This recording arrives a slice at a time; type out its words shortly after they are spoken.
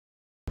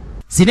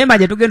sinema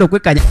gye tugenda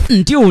okwekanya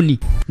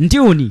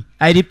ntyuni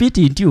I repeat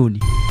ntyuni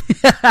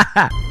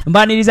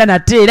mbaniriza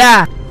nate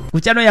era ku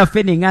chano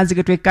yaffe n'enganzi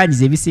ke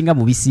twekanyiza ebisinga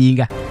mu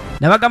bisinga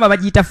nabagamba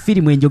bagiyita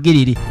firimu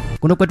enjogerere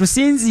kuno kwe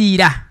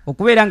tusinziira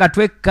okubeera nga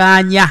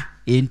twekanya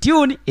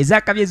entyuni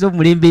ezakabye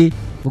ez'omulembe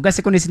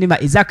bugaseko ne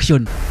sinema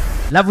ezaction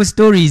love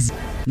stories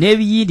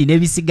n'ebiyindi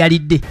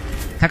n'ebisigalidde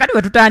kakati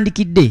we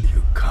tutandikidde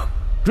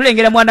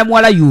tulengera mwana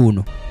muwala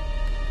yuno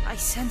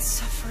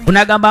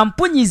kunagamba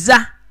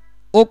mpunyiza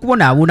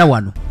okubonaabona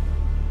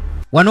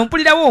wano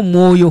mpulirawo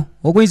omwoyo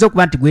oguyinza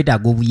okuba nti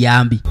gwetaaga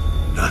obuyambi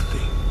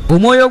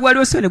omwoyo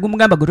ogwaliwo so ne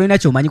gumugamba gwe tolina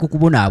kyomanyi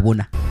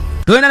kukubonaabona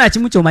tolina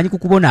nakimu kyomanyi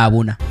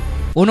kukubonaabona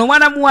ono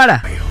omwana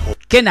muwala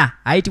Kena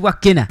ayitibwa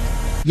Kena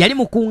yali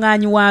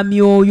mukuŋŋaanyi wa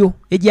myoyo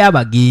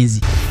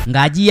egy'abagenzi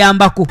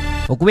ng'agiyambako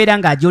okubeera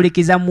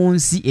ng'agyolekeza mu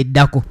nsi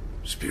eddako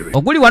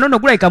oguli wano no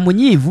gulabika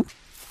munyiivu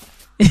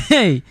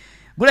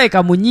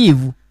gulabika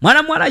munyiivu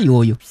mwana muwala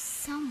y'oyo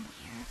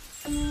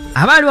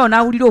abaaliwo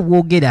n'awulira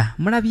obwogera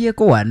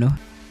mulabyeko wano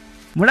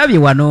mulabye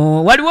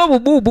wano waliwo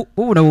obubuubu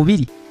bubuno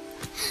bubiri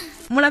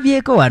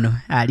mulabyeko wano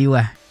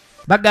aliwa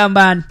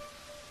bagamba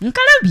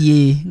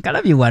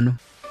nkalabye wano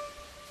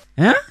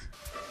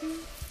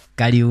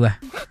kaliwa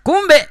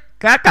kumbe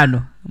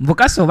kakano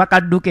mbukasoba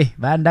kadduke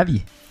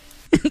bandabye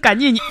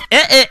kanyinyi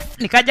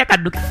nikaja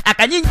kadduke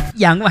akanyinyi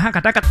yangu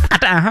hankataka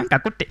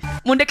hankakutte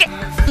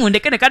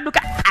mundeke ne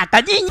kadduka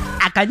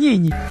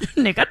akanyinyi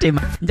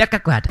nekatema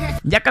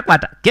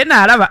njakakwata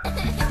Kena alaba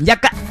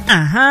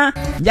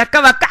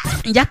njaka baka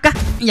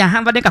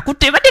yahamba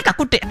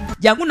nekakutte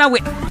jangu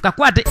nawe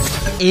kakwate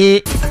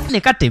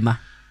nekatema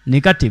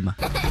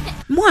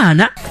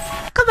mwana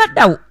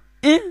kabaddawo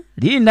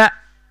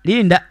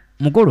linda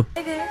mukulu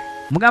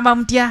mugamba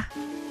mutya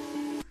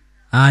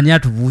ani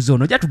atubuuza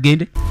ono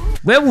jatugende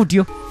bwe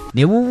butyo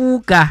ne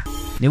bubuuka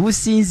ne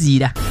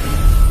businziira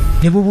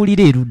ne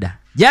bubulira erudda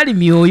gyali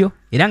myoyo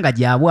era nga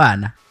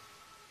gyabwana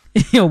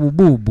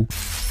obubuubu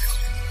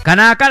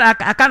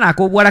akana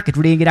ak'obuwala ke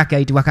tulengera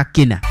kayitibwa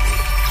Kena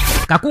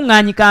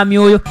kakuŋŋaanyi ka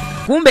myoyo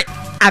kumbe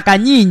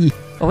akanyinyi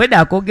obwedda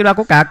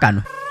akoogerwako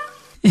kaakano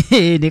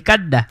ne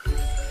kadda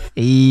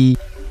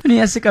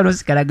niyasika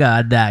nosikalaga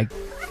waddaaki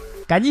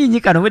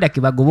kanyinyi kano bwedda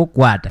kebagoba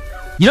okukwata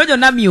gino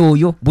gyonna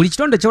myoyo buli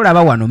kitonde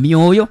kyolaba wano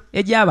myoyo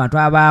egy'abantu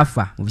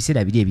abaafa mu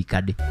biseera biri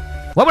ebikadde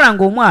wabula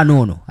ng'omwana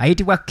ono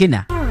ayitibwa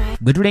Kena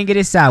gwe tulengera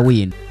essaawa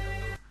eno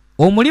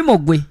omulimu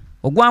gwe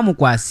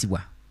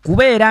ogwamukwasibwa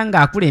kubeera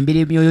ng'akulembera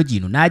emyoyo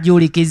gino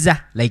n'agyolekeza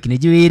like ne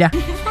gibeera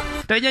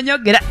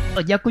tonyonyogera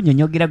ojja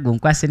kunyonyogera gwe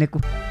onkwase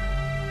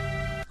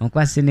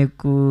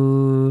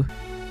neku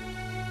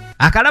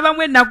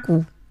akalabamu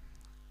ennaku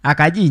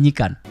akajinyi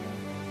kano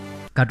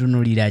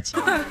katunulira ki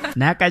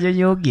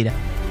n'akanyonyogera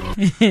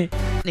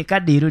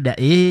nekadda erudda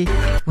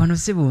wano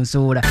si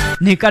bunsoola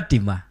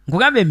nekatema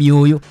nkugambe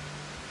myoyo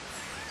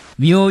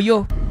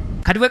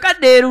kati bwe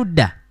kadda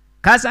erudda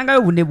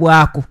kasangayo bune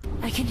bwako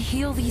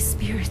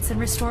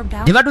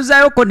ne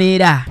batuzaayoko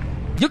neera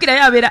jjukira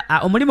yabeera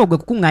omulimu gwe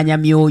kukuŋŋaanya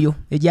myoyo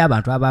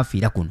egy'abantu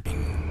abaafiira kuno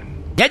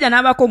jjajja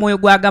n'abaako omwoyo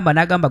gwagamba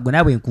n'agamba gwe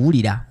naabwe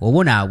nkuwulira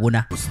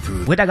obonaabona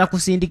wetaaga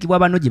kusindikibwa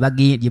bano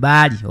gye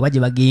baali oba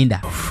gye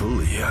bagenda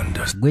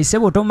gwe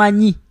ssebo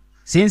tomanyi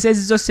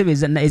sensezi zo ssebe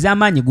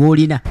ez'amaanyi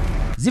g'olina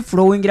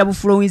zifulowingira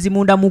bufulowinzi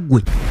munda mu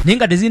ggwe naye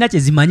nga tezirina kye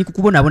zimanyi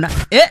kukubonaabona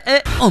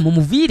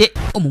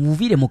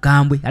omuviire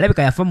mukambwe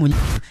alabika yafa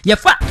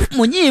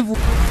munyiivu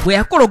bwe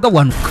yakologa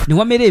wano ne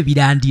wamera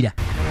ebirandira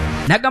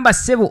n'agamba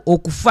ssebo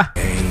okufa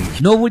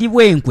n'obuli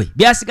bw'enkwe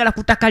byasigala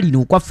ku ttaka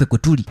lino okwaffe kwe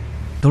tuli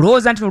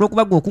tolowooza nti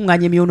olw'okuba gwe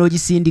okuŋŋaanya emyoyo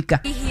n'ogisindika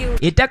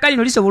ettaka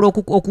lino lisobola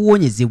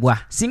okuwonyezebwa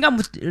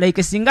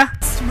singa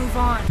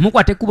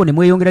mukwata ekkubo ne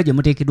mweyongera gye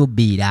muteekeddwa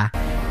obbeera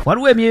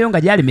waliwo emyoyo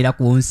nga gyalemera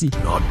ku nsi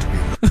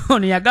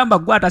ono yagamba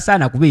gwe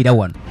atasaana kubeera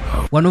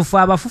wano ffe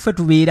abafufe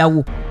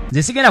tubeerawo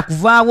nze sigenda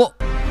kuvaawo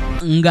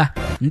nga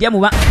ndya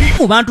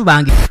mu bantu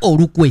bange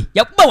olukwe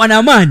yakuba wano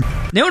amaanyi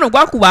naye ono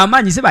gwakuba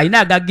amaanyi se balina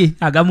agage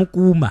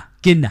agamukuuma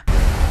Kena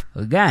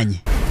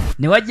oganye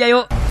ne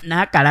wajjayo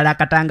n'akalala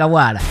akatanga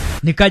bwala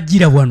ne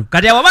kajjira wano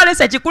kati abo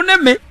baleesa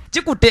kikuneme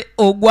kikute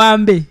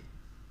ogwambe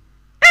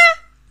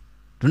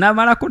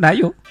tunamalako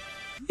nayo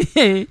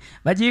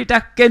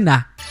bagiyita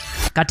Kena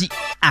kati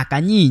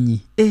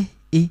akanyinyi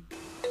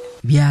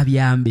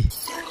byabyambe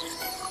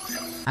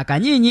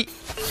akanyinyi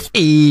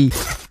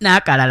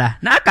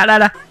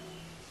n'akalala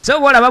so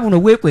bwolaba buno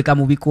bwekweka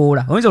mu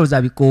bikoola oyinza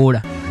olowooza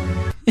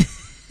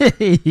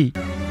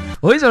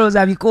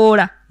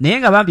bikoola naye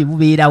nga bambi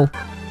bubeerawo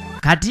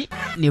kati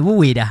ne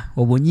buwera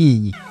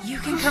obunyinyi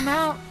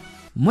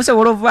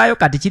musobola ovaayo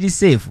kati kiri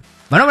seefu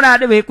bano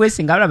bonabadde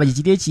beekwesinga balaba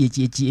gye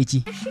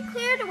kiri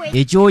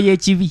ekyoyo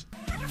ekibi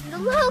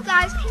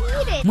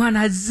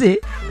mwana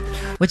azze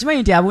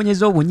okimanyi nti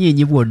abonyeza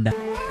obunyinyi bwonna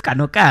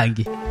kano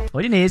kange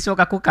oli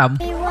neyesookako kamu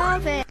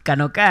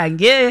kano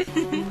kange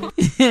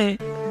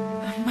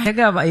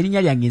yagamba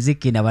erinnya lyange nze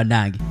Kena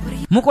bannange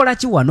mukola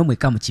ki wano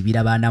mweka mu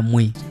kibira baana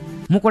mmwe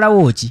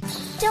mukolawo ki?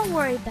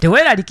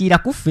 Teweeralikira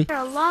kuffe.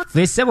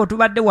 Ffe ssebo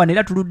tubadde wano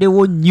era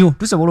tuluddewo nnyo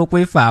tusobola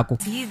okwefaako.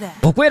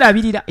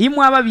 Okwerabirira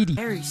imwe ababiri.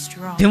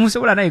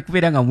 Temusobola naye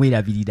kubeera nga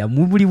mwerabirira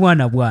mu buli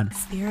bwana.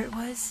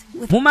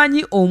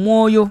 Mumanyi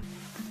omwoyo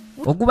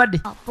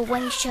ogubadde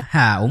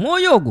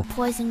omwoyo ogwo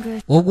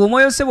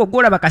omwoyo ssebo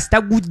gwolaba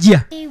kasita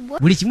gujja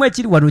buli kimu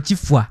ekiri wano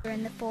kifwa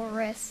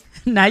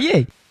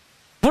naye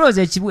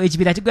mulowooza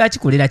ekibira kigala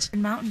kikolera ki?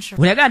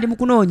 Bweyagala ndi mu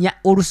kunoonya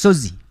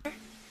olusozi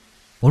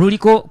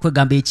oluliko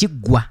kwegamba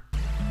ekiggwa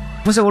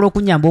musobola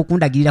okunyamba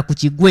okundagirira ku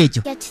kiggwa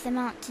ekyo.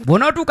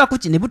 Bw'onootuuka ku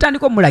ne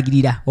butandika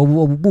omulagirira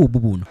obubuubu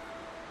buno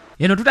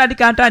eno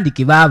tutandika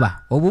ntandike baaba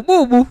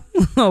obubuubu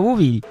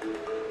obubiri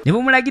ne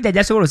bumulagirira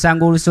gy'asobola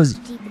osanga olusozi.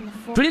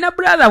 Tulina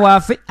brother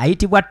waffe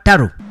ayitibwa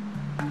Taro.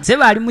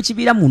 Seba ali mu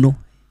kibira muno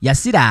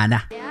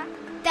yasiraana.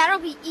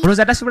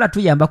 Olowooza tasobola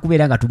tuyamba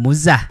kubeera nga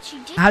tumuza.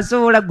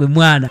 Asobola gwe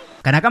mwana.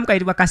 Kana akamu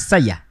kayitibwa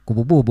Kasaya ku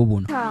bubuubu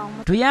buno.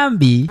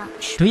 Tuyambe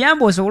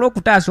osobole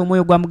okutaasa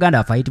omwoyo gwa muganda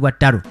waffe ayitibwa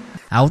Taro.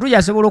 Awo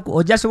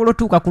ojja sobola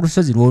otuuka ku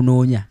lusozi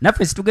lw'onoonya.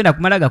 Naffe situgenda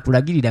kumala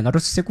gakulagirira nga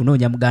tosose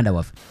kunoonya muganda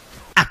waffe.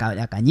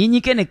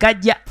 Akanyinyi ke ne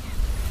kajja.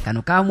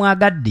 Kano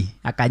kamwagadde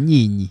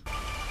akanyinyi.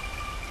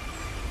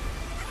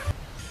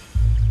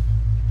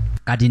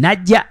 Kati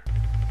najja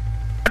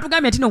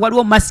atugambye nti no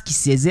waliwo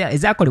masiki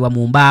ezakolebwa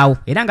mu mbaawo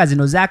era nga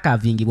zino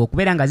zaakavingibwa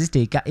okubeera nga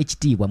ziteeka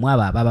ekitiibwa mu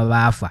abo ababa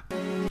baafa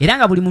era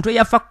nga buli muntu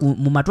eyafa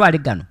mu matwale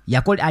gano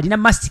alina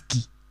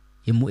masiki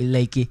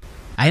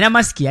alina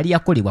masiki yali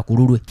yakolebwa ku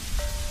lulwe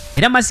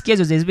era masiki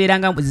ezo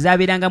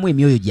zezaabeerangamu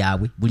emyoyo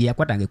gyabwe buli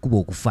yakwatanga ekkuba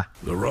okufa.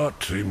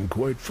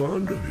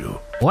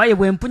 Owaye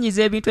bwe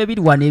mpunyiza ebintu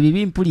ebiri wano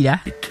ebibi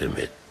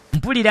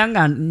mpulira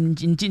nga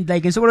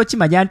nsobola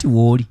okimanya nti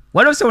wooli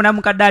waliwo sewona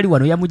mukadde ali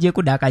wano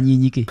yamugyeko dda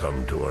akanyinyi ke.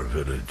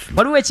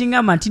 Waliwo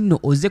ekiŋŋamba nti nno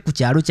oze ku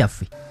kyalo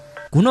kyaffe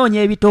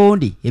kunoonya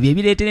ebitonde ebyo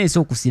ebireetera ensi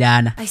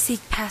okusiraana.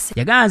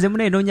 Yagamba nze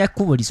muneenoonya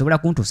kkubo lisobola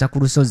kuntuusa ku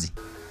lusozi.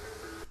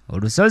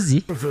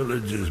 Olusozi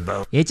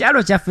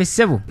ekyalo kyaffe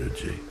ssebo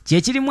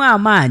kyekirimu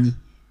amaanyi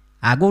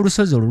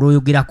ag'olusozi olwo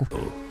lw'oyogerako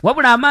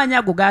wabula amaanyi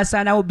ago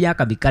gaasaanawo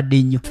myaka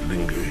mikadde nnyo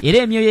era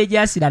emyoyo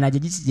egyasiraana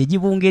gye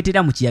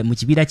gibungeetera mu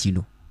kibira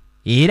kino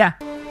era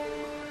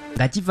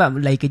nga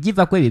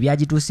giva ku ebyo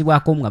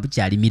byagituusibwako nga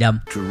bukyalimiramu.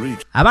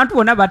 Abantu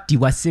bonna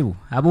battibwa ssebo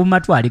ab'omu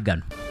matwale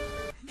gano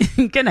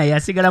nkena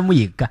yasigalamu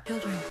yekka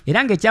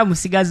era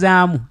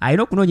ng'ekyamusigazaamu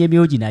alina okunoonya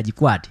emyoyo gino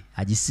agikwate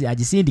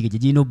agisindike gye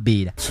girina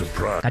obbeera.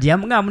 Kati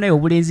yamugamba naye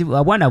obulenzi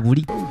obwana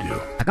buli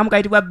akamu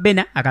kayitibwa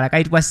Bena akalala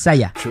kayitibwa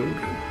Saya.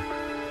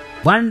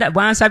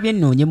 Bwansabye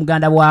nnoonye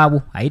muganda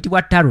bwabo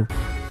ayitibwa Taro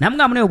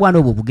namugamba naye obwana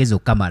obwo bugezi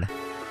okukamala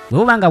bwe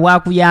buba nga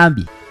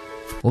bwakuyambye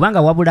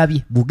obanga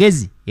wabulabye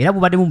bugezi era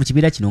bubaddemu mu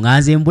kibira kino nga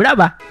nze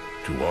mbulaba.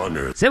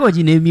 Sebo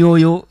gino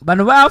emyoyo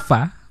bano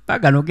baafa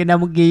bagana ogenda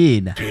mu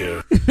geyeena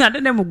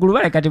ate ne muggulu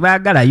baleka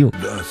tebaagalayo.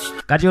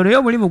 Kati ono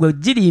y'omulimu gwe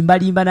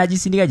girimbalimba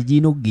n'agisindika gye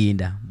girina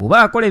okugenda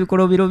bw'oba akola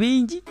ebikolobero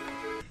bingi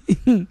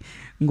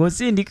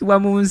ng'osindikibwa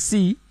mu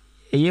nsi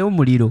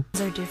ey'omuliro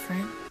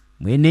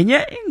mwenenye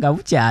nga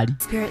bukyali.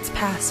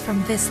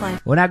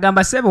 Ono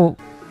agamba ssebo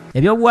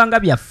ebyobuwanga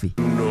byaffe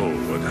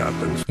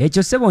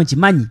ekyo ssebo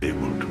nkimanyi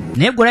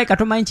naye gwe like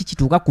tomanyi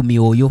kikituuka ku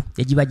myoyo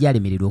egiba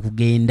gyalemererwa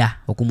okugenda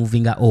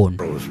okumuvinga ono.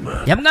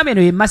 Yamugamba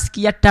eno ye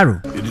masiki ya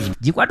Taro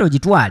gikwate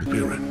ogitwale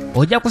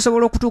ojja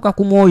kusobola okutuuka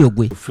ku mwoyo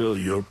gwe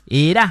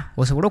era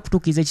osobole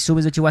okutuukiriza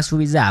ekisuubizo kye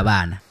wasuubiza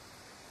abaana.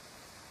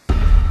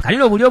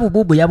 Kalino buli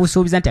obubuubu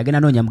yabusuubiza nti agenda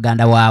noonya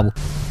muganda waabwo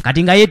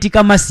kati nga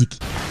yeetika masiki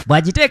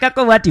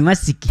bw'agiteekako bwati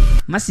masiki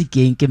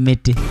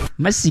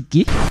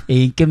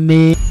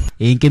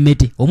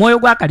enkemete omwoyo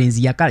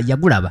gw'akalenzi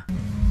yagulaba.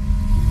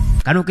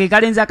 Kano ke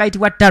kalenzi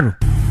akayitibwa Taro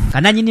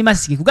kananyini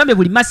masiki kugambe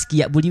buli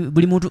masiki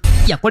buli muntu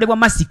yakolebwa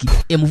masiki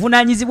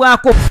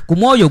emuvunaanyizibwako ku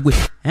mwoyo gwe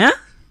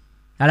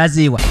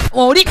alazeewa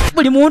oli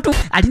buli muntu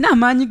alina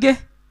amaanyi ge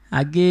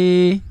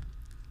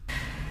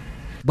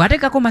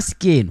bw'ateekako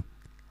masiki eno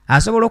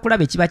asobola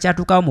okulaba ekiba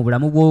kyatuukawo mu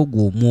bulamu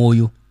bw'ogwo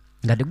omwoyo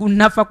nga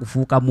tegunnafa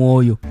kufuuka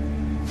mwoyo.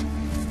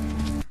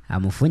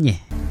 Amufunye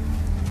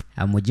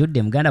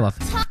amujjudde muganda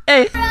waffe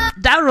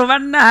Taro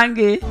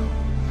bannange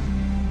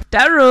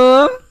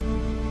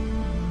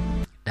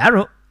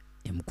Taro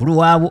emukulu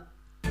waabo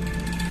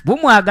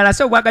bumwagala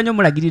so bwaganya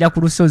omulagirira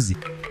ku lusozi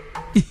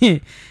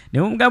ne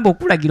bumugamba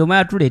okulagira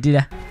omala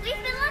tuleetera.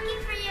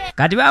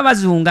 Kati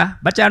babazunga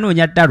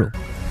bakyanoonya Taro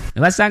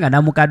ne basanga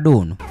namukadde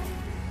ono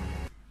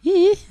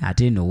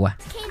ate nowa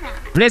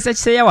tulesa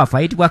ekiseeya waffe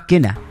ayitibwa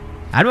Kena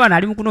ali wano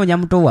ali mu kunoonya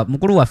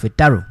mukulu waffe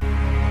Taro.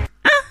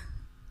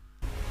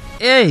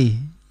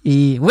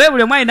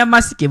 Weebule mwalina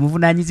masiki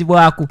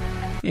emuvunaanyizibwako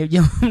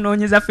ebyo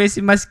munoonyeza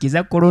face mask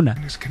za corona.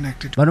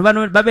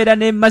 Bano babeera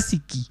ne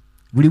masiki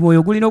buli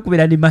mwoyo gulina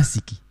okubeera ne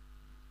masiki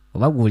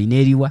oba gwolina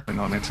eriwa.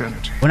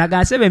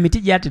 Onagana sebe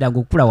emiti gyateranga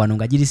okukula wano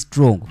nga giri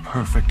strong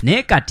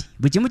naye kati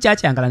buli kimu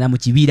kyakyangalana mu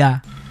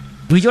kibira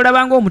buli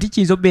kyolabanga omuti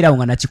kiyinza okubeerawo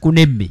nga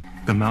nakikuna emme.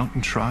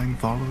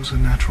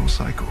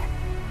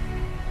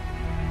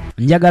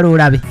 njagala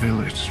olabe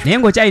naye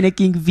ng'okyalina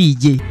King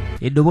VJ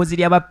eddoboozi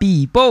ly'aba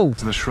people.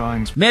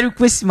 Merry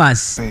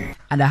Christmas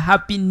and a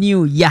Happy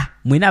New Year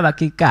mwena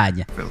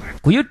abakekkaanya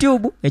ku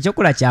YouTube.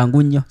 Ekyokola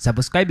kyangu nnyo,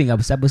 subscribing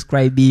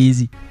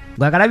abusubscribes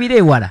gwakalabira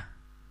ewala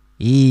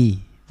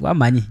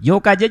wamanyi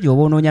gyokaje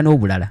gy'oba onoonya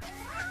n'obulala.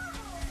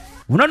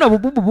 Buno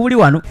n'obububu buli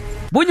wano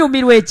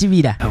bunyumirwa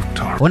ekibira.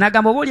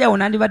 Onagamba oba oli awo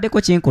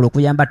nandibaddeko kyenkola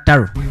okuyamba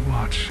Taro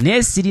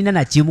naye sirina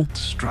na kimu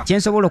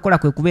kyensobola okukola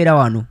kwe kubeera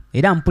wano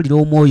era mpulira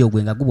omwoyo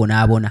gwe nga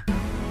gubonaabona.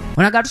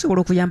 Onagamba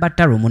tusobola okuyamba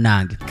Taro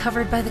munange,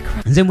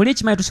 nze muli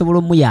kimanyi tusobola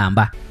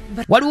omuyamba.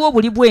 Waliwo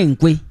obuli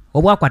bw'enkwe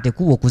obwakwata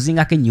ekuba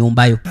okuzingako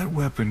ennyumba yo.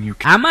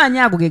 Amaanyi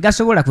ago ge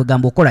gasobola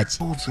kwegamba okola ki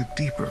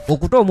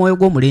okuta omwoyo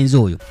gw'omulenzi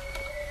oyo.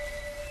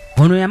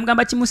 Ono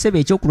yamugamba kimusebe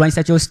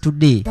ekyokulwanyisa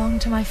ky'ositudde.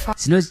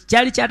 Sino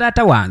kyali kya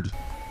taata wange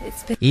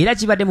era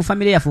kibadde mu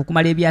famire yaffe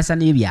okumala ebyasa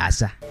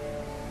n'ebyasa.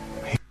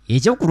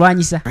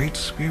 Ekyokulwanyisa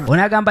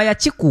onagamba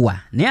yakikuwa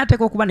naye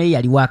ateeka okuba naye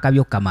yali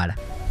wakabyo kamala.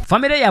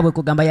 Famire yaabwe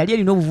kugamba yali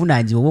erina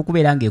obuvunaanyizibwa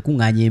obw'okubeera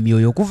ng'ekuŋŋaanya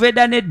emyoyo okuva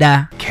edda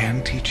n'edda.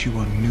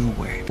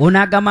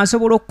 Onagamba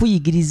nsobola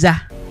okukuyigiriza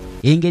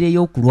engeri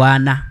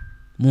ey'okulwana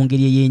mu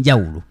ngeri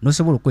ey'enjawulo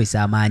n'osobola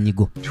okukozesa amaanyi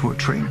go.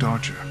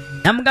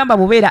 Namugamba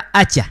bw'obeera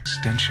acha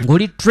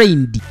ng'oli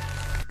trained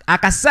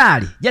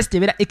akasaale just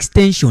ebeera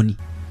extension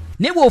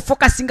ne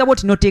bw'ofokasinga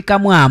bw'oti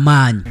n'oteekamu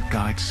amaanyi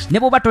ne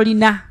bw'oba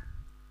tolina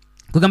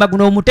kugamba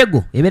guno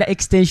omutego ebeera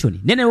extension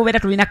ne bw'obeera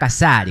tolina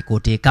kasaale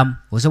k'oteekamu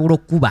osobola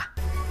okukuba.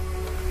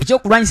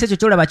 Ekyokulwanyisa ekyo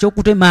kyolaba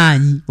ky'okuta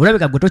maanyi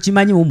olabika gwe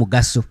tokimanyimu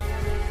mugaso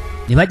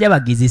ne bajja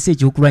bagezesa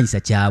ekyokulwanyisa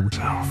kyabwe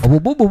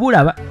obububu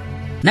bulaba.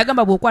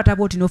 Nagamba bw'okwata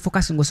bw'oti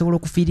n'ofokasinga osobola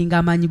okufiiringa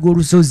amaanyi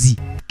g'olusozi.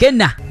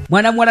 Kenna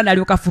mwana muwala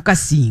n'alyoka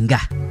fokasinga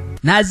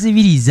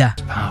n'azibiriza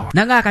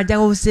nanga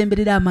akajjawo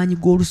obusemberera amaanyi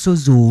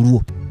g'olusozi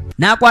olwo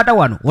n'akwata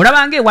wano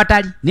olaba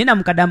ng'ewatali naye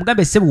namukadde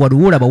amugambe ssebo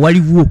waliwo olaba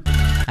waliwo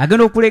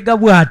agenda okulega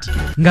bw'ati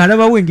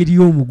ng'alabawo engeri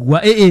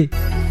y'omuguwa.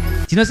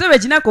 Kino ssebo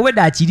ekinako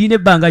obwedde akirina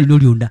ebbanga lino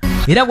lyonna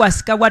era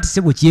bw'asika bw'ati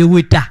ssebo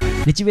kyeweta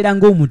ne kibeera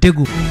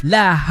ng'omutego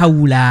la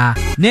hawula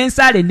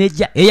n'ensaale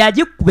nejja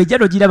eyagikuba ejja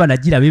togiraba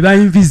nagiraba eba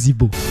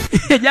invisible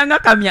ejjanga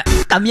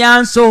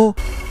kamyanso.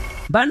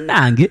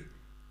 Bannange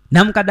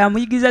namukadde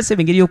amuyigiriza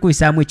ssebo engeri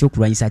y'okwesaamu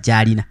ekyokulwanyisa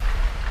kyalina.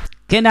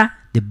 Kena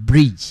the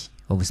bridge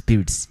of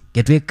spirits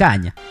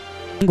ketwekkaanya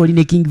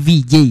ng'olina King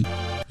VJ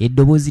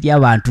eddoboozi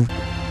ly'abantu.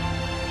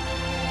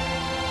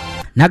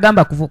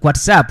 Nagamba ku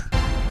WhatsApp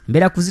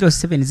mbeera ku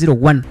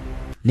 0701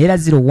 neera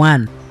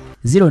 01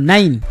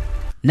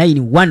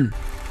 0991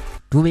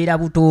 tubeera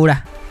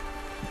butoola.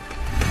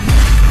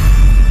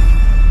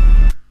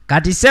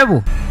 Kati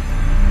ssebo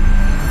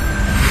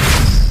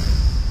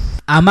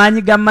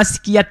amaanyi ga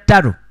masiki ya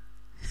Taro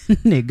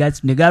ne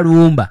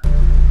galumba.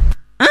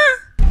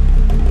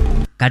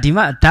 Kati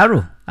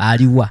Taro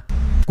aliwa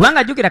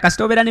kubanga jjukira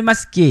kasita obeera ne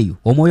masiki eyo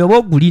omwoyo oba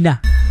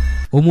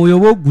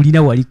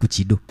ogulina wali ku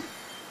kido.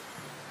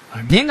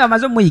 Naye nga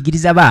amaze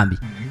omuyigiriza bambi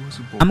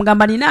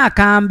amugamba nina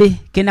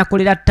akambe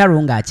kenakolera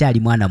Taro ng'akyali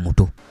mwana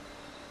muto.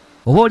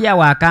 Oba oli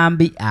awo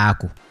akambe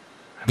ako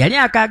yali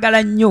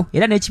akaagala nnyo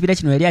era n'ekibira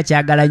kino yali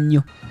akyagala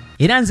nnyo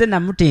era nze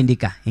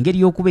namutendeka engeri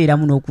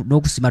y'okubeeramu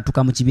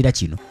n'okusimatuka mu kibira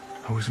kino.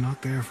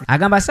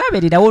 Agamba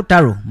saabeererawo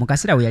Taro mu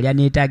kaseera we yali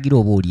aneetaagira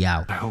oba oli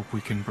awo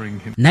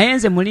naye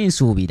nze muli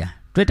nsuubira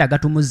twetaaga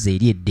tumuzza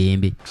eri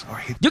eddembe.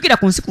 Jjukira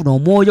ku nsi kuno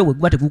omwoyo bwe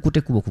guba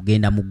tegukute kuba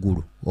okugenda mu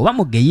ggulu oba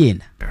mu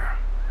geyeena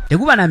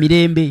teguba na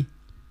mirembe.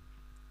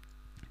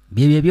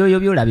 Byebyo ebyoyo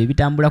byolaba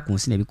ebitambula ku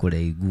nsi ne bikola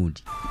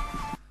egundi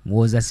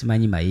muwoza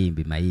simanyi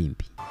mayembe.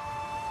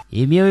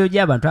 Emyoyo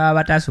gy'abantu aba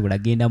bataasobola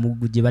genda mu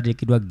ggulu gye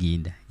bateekeddwa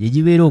kugenda gye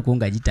gibeera okwo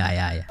nga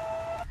gitaayaaya.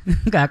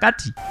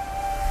 Kaakati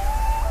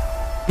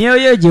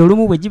emyoyo gye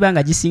olumu bwe giba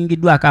nga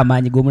gisingiddwako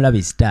amaanyi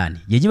g'omulabe sitaani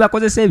gye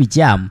gibakozesa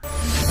ebikyamu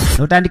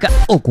n'otandika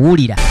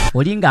okuwulira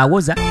oli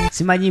ng'awoza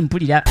simanyi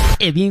mpulira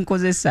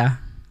ebinkozesa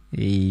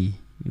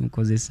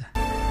binkozesa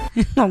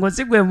ngo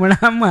si gwe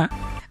mulamwa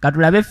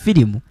katulabe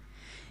firimu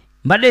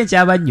mbadde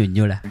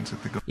nkyabannyonnyola.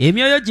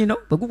 Emyoyo gino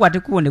bwe gukwate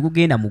kubo ne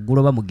gugenda mu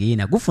ggulu oba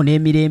mugeena gufuna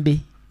emirembe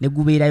ne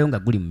gubeerayo nga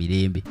guli mu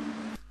mirembe.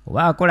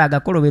 Oba akola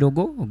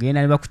agakoloberogo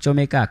ogenda ne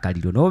bakucomeka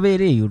akaliro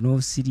n'obeera eyo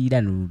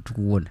n'osiriira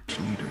n'otukuwona.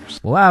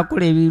 Oba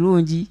akola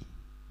ebirungi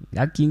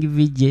nga King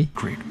VJ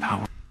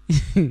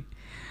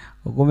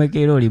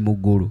okomekera oli mu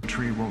ggulu.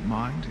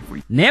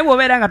 Naye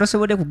bw'obeera nga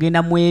tosobodde kugenda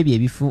mu ebyo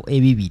ebifo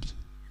ebibiri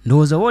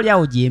ndowooza oba oli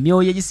awo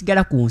gy'emyoyo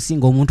egisigala ku nsi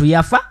ng'omuntu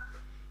yafa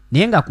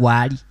naye nga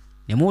kwali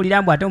ne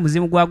muwulira mbu ate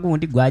omuzimu gwa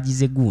gundi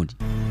gwagize gundi.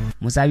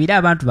 Musabire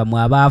abantu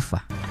bamwe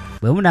abaafa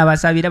bwe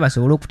munaabasabira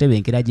basobole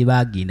okutebenkera gye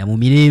baagenda mu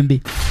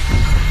mirembe.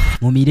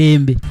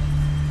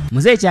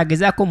 Muzeeyi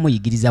kyagezaako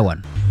muyigiriza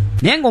wano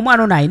naye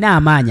ng'omwana ono alina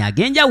amaanyi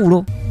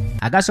ag'enjawulo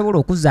agasobola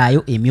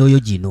okuzaayo emyoyo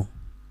gino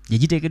gye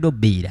giteekeddwa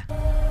obbeera.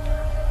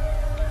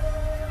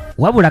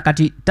 Wabula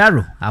kati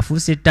Taro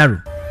afuuse Taro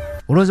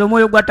olowooza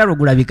omwoyo gwa Taro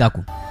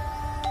gulabikako.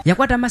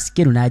 Yakwata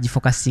masiki eno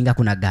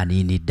n'agifokasingako nagaana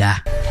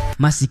enedda.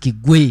 Masiki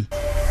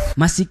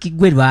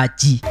gwe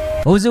lwaki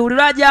obuzibu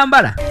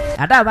lwagyambala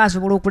ate aba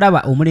asobola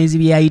okulaba omulenzi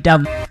bye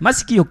yayitamu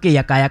masiki yokka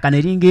eyakayaka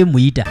neringa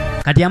emuyita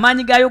kati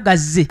amaanyi gaayo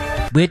gazze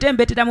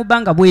bwetembetera mu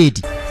bbanga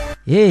bweti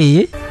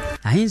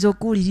ayinza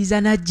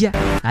okuwuliriza najja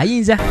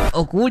ayinza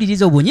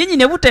okuwuliriza obunyinyi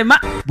ne butema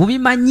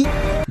bubimanyi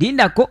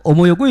lindako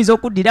omwoyo guyinza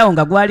okuddirawo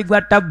nga gwali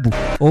gwa tabbu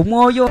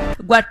omwoyo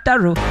gwa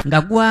ttaro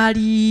nga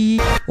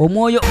gwali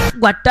omwoyo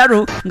gwa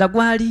ttaro nga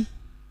gwali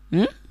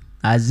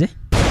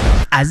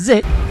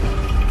aze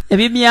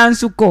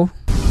ebimyansuko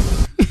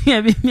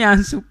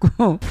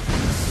ebimyansuko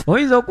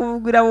oyinza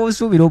okuvugirawo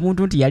osuubira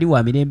omuntu nti yali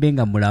wa mirembe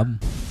nga mulamu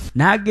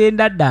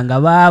n'agenda dda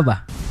nga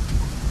baaba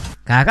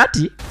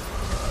kaakati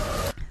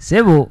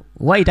sebo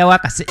wayitawo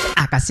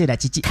akaseera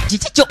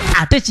kikikyo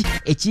ate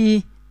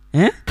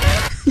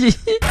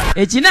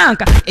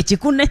ekinanka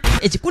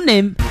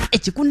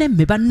ekikune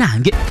mme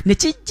bannange ne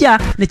kijja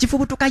ne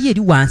kifubutukayo eri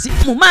wansi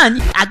mu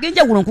maanyi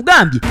ag'enjawulo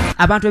nkugambye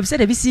abantu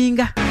ebiseera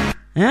ebisinga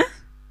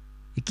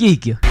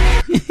kiikyo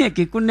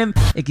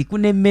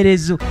ekikune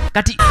emmerezo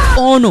kati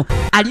ono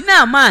alina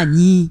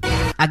amaanyi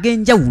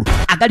ag'enjawulo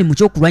agali mu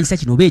kyokulwanyisa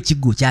kino oba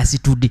ekiggo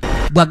kyasitudde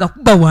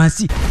bw'agakuba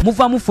wansi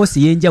muvaamu foosi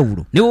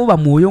ey'enjawulo ne woba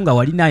mwoyo nga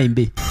walina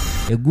embe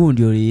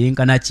egundi olyo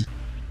yenkanaki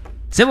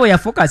sebo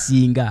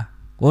yafokasinga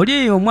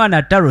oli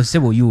omwana ttalo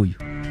sebo yuuyo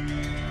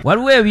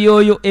waliwo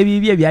ebyoyo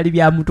ebibi ebyali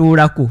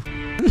byamutuulako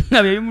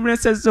nga bye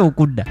bimunesezza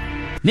okudda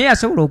naye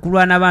asobola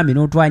okulwana bambi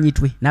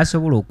n'otwanyitwe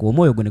n'asobola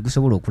omwoyo gwe ne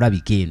gusobola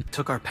okulabika eno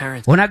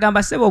ono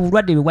agamba sebo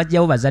obulwadde bwe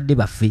bwajjawo bazadde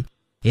baffe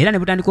era ne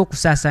butandika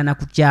okusaasaana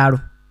ku kyalo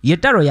ye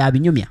ttalo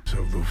yabinyumya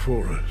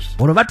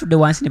olwo batudde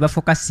wansi ne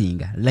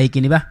bafokasinga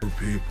like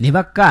ne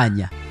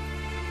bakkaanya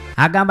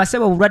agamba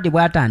sebo obulwadde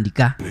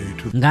bwatandika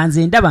nga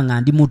nze ndaba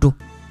nga ndi muto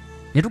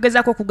ne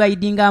tugezaako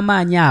okugayidinga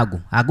amaanyi ago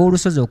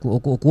ag'olusozi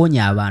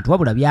okuwonya abantu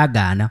wabula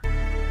byagaana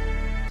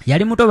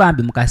yali muto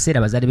bambi mu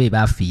kaseera bazadde be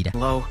baafiira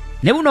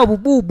ne buno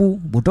obubuubu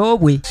buto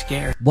bwe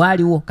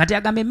bwaliwo kati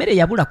agamba emmere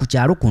yabula ku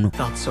kyalo kuno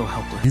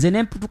nze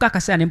nemputuka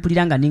akaseera ne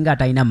mpulira nga ninga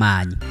atalina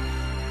maanyi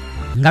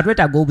nga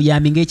twetaaga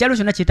obuyambi ng'ekyalo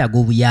kyonna kyetaaga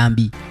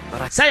obuyambi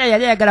saya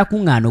yali ayagala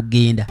kuŋŋaana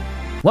okgenda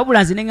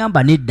wabula nze ne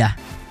ŋŋamba nedda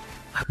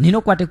nina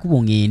okukwata ekkubo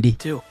ŋŋende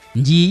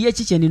njiiye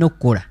ki kye nina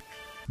okukola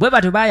bwe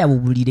batyo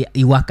baayabubulire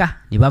ewaka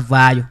ne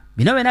bavaayo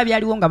bino byonna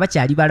byaliwo nga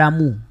bakyali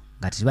balamu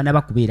nga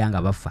tebanaba kubeera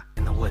nga bafa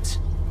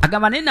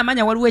agamba naye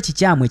namanya waliwo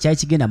ekikyamu ekyali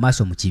kigenda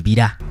maaso mu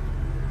kibira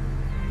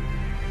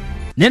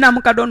ne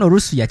namukadde ono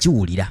Rusu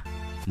yakiwulira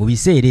mu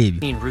biseera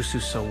ebyo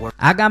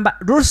agamba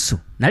Rusu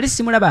nali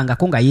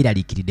simulabangako nga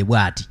yeeraliikiridde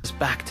bw'ati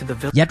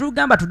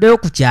yatugamba tuddeyo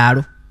ku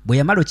kyalo bwe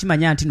yamala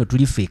okimanya nti no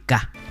tuli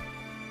ffekka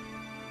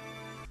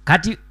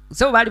kati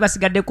sebo baali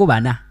basigaddeko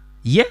bana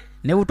ye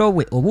ne buto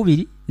bwe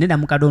obubiri ne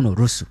namukadde ono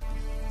Rusu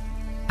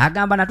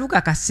agamba natuuka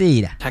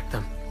akaseera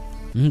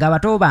nga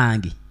bato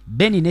bange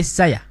Beni ne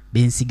Saya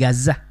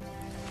bensigazza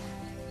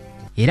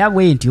era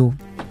bwe ntyo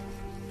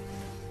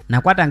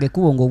nakwatanga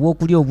ekkubo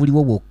ng'obwokulya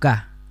obuliwo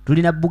bwokka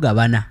tulina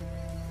bugabana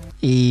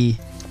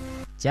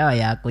kyawa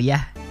yakoya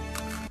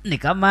ne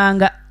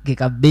kamanga ke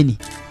ka Beni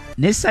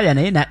ne Saya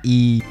naye na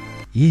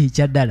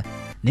kyaddala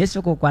naye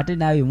sooka okwate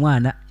naawe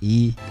mwana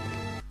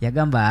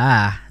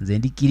yagamba nze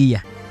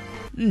ndikiriya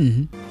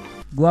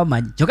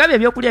gwamanyi kyokka bye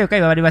ebyokulya byokka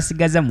bye babadde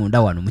basigaza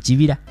munda wano mu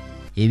kibira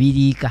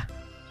ebiriika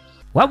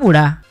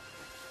wabula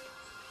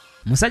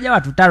musajja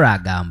wattu Taro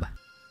agamba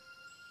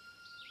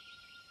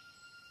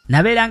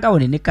nabeerangawo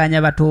ne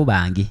nekkaanya bato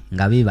bange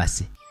nga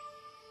beebase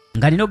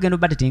nga nina okugenda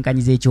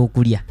obatetenkanyiza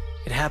ekyokulya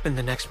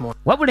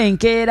wabula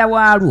enkeera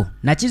waalwo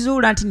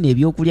nakizuula nti nno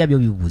ebyokulya byo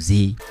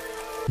bibuze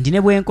nti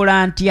ne bwe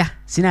nkola ntya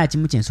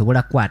sinaakimu kye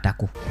nsobola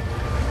kukwatako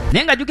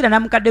naye nga jjukira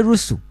namukadde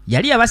Rusu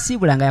yali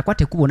yabasiibula nga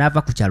yakwata ekkubo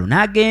n'ava ku kyalo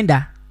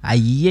n'agenda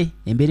ayiye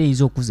embeera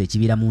eyinza okuza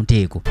ekibira mu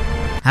nteeko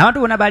abantu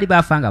bonna baali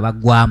baafa nga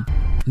baggwamu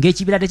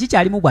ng'ekibira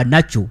tekikyalimu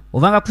bwannakyo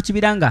ovanga ku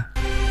kibira nga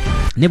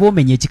ne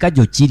bwomenya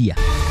ekikajjo kirya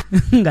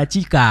nga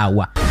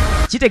kikaawa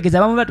kitegeeza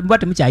abamu muba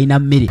temukyalina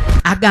mmere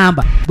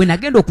agamba bwe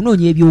nagenda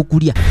okunoonya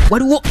ebyokulya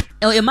waliwo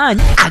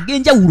amaanyi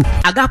ag'enjawulo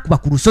agakuba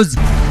ku lusozi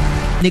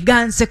ne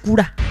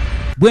gansekula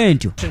bwe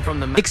ntyo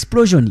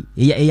explosion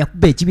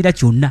eyakuba ekibira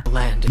kyonna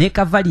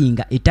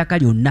nekavalinga ettaka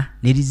lyonna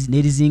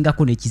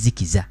nerizingako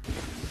n'ekizikiza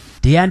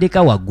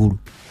teyandeka waggulu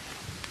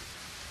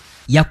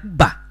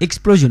yakuba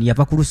explosion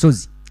yava ku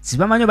lusozi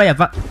sibamanyi oba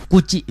yava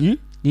kuki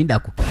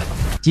lindako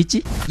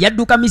kiki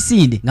yadduka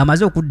misinde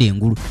ng'amaze okudda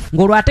engulu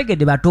ng'olwo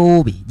ategedde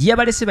batoobe gye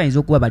yabalese bayinza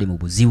okuba bali mu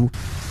buzibu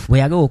bwe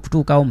yagawa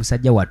okutuukawo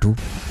omusajja watu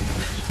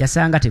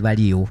yasanga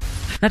tebaliiwo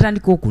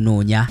natandika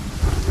okunoonya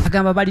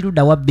agamba bali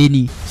ludda wa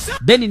Beni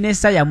ne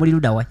Saya muli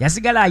ludda wa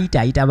yasigala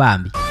ayita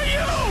bambi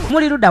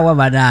muli ludda wa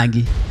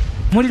banange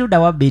muli ludda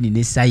wa Beni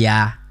ne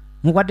Saya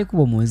mukwate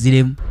kubo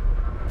munziremu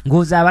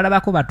ng'oza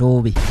abalabako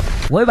batoobe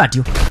we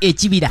batyo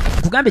ekibira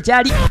kugambe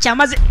kyali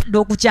kyamaze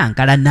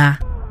d'okukyankalana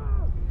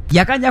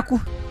yakanyaku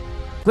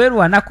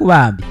kwerwanaku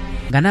bambi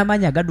nga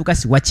n'amaanyi agadduka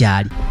si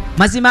wakyali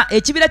mazima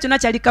ekibira kyonna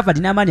kyali kavadi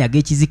n'amaanyi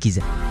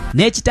ag'ekizikiza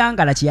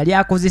n'ekitangala kye yali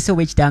akozese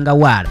oba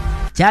ekitangawaala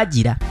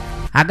kyagira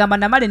agamba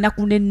namala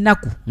ennaku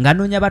n'ennaku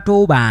ng'anoonya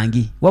bato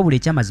bange wabula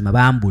ekyamazima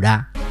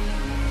bambula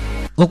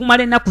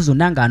okumala ennaku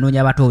zonna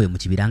ng'anoonya bato be mu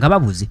kibira nga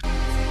babuze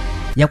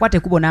yakwata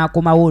ekkubo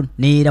n'akomawo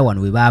neera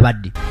wano we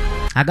baabadde.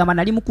 Agamba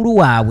nali mukulu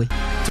waabwe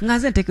nga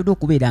nze nteekeddwa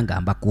okubeera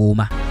nga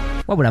mbakuuma,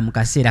 wabula mu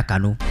kaseera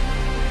kano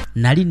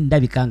nali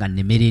ndabika nga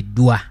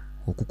nnemereddwa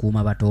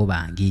okukuuma bato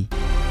bange.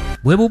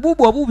 Bwe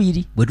bubuubu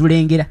obubiri bwe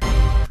tulengera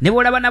ne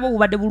bw'olaba nabo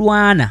bubadde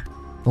bulwana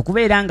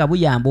okubeera nga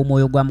buyamba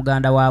omwoyo gwa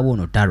muganda waabwe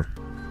ono Taro.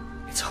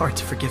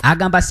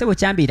 Agamba ssebo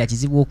kyambeera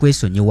kizibu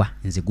okwesonyiwa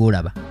nze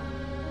gw'olaba.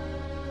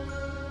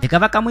 Ne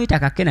kava kamuyita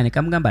kakena ne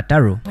kamugamba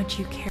Taro,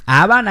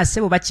 abaana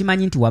ssebo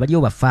bakimanyi nti wabali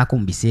obafaako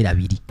mu biseera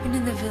biri.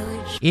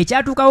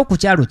 Ekyatuukawo ku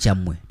kyalo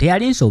kyammwe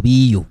teyali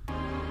nsobiiyo.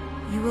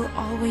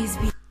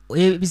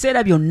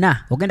 Ebiseera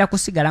byonna ogenda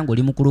kusigala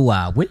ng'oli mukulu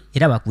waabwe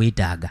era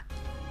bakwetaaga.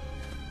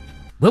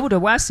 Bwe buto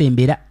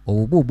bwasembera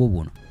obubuubu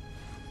buno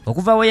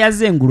okuva we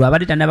yazengulu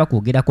abadde tannaba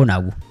kwogerako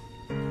nabwo.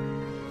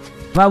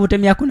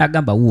 Babutemyako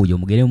n'agamba wuuyo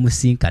mugere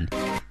mumusinkane.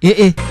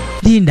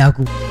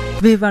 Lindako,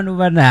 be bano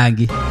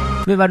banange,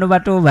 be bano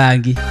bato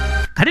bange.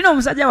 Kati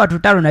n'omusajja wattu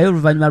Taro naye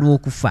oluvannyuma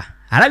lw'okufa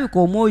alabika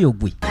omwoyo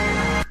gwe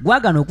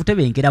gwagana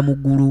okutebenkera mu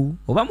ggulu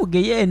oba mu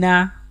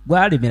geyeena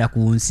gwalemera ku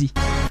nsi.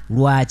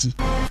 Lwaki?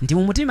 Nti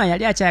mu mutima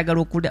yali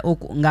akyayagala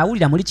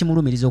ng'awulira muli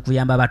kimulumiriza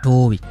okuyamba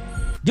bato be.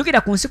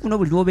 Jjukira ku nsi kuno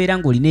buli lw'obeera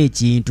ng'olina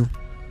ekintu.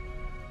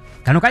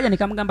 Kano kajja ne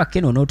kamugamba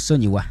Keno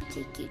n'otusonyiwa.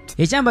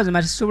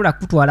 Ekyambazima tetusobola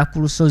kutwala ku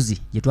lusozi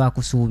gye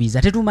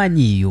twakusuubiza,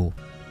 tetumanyiiyo.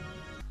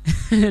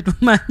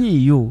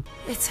 Tetumanyiiyo.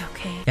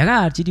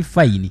 Yagala kiri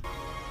fayini.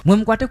 Mwe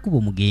mukwate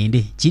kubo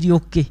mugende, kiri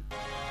okke.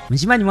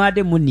 Mukimanyi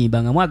mwadde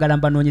munnimba nga mwagala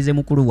mbanoonyeze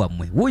mukulu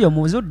wammwe. Wuuyo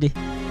muzudde.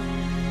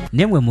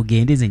 Ne mwe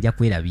mugende nze nja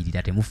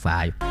kwerabirira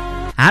temufaayo.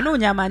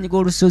 Anoonya amaanyi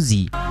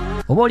g'olusozi.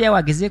 Oba oli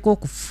awagezeeko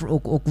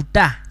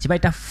okuta kye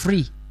bayita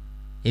free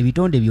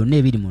ebitonde byonna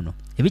ebiri muno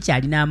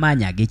ebikyalina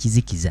amaanyi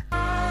ag'ekizikiza.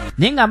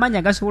 Naye ng'amaanyi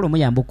agasobola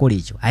omuyamba okukola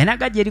ekyo alina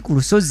gajja eri ku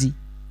lusozi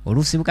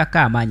olusibukako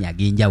amaanyi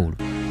ag'enjawulo.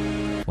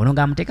 Ono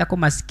ng'amuteekako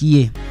masiki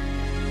ye.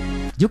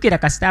 Jjukira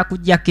kasita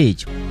akuggyako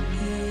ekyo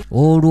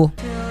olwo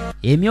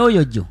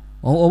emyoyo gyo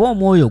oba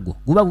omwoyo gwo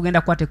guba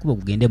gugenda kukwata ekkubo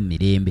gugende mu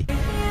mirembe.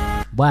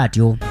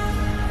 Bw'atyo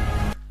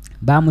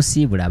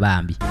baamusiibula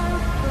bambi.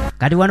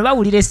 Kati wano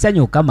bawulira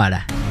essanyu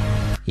okamala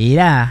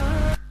era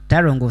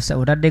Taro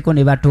ng'otaddeko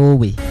ne bato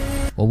be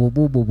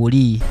obubuubu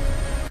buli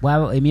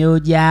emyoyo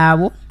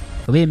gyabo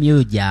oba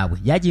emyoyo gyabwe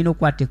gyagirina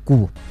okukwata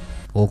ekkubo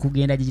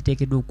okugenda gye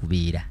giteekeddwa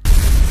okubeera.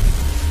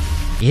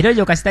 Era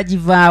egyo kasita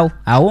givaawo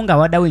awo nga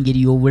waddawo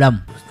engeri y'obulamu.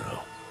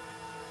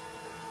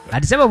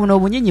 Kati ssebo buno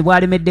obunyinyi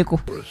bwalemeddeko.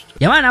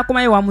 Yamala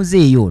n'akomayo wa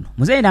muzeeyi ono.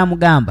 Muzeeyi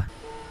n'amugamba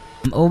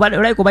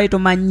olayika obaali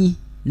tomanyi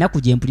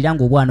naku gye mpulira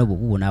ng'obwana obwo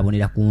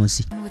bubonaabonera ku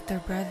nsi.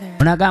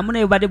 Onagamba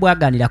naye bubadde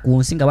bwaganira ku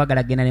nsi nga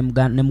bwagala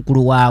genda ne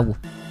mukulu waabwo.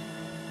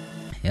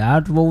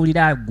 Abantu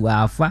bawulira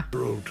gwafa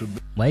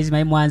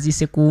mwayizimanyi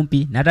mwanziise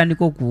kumpi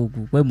n'atandika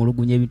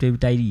okwemulugunya ebintu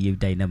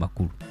ebitalina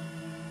makulu.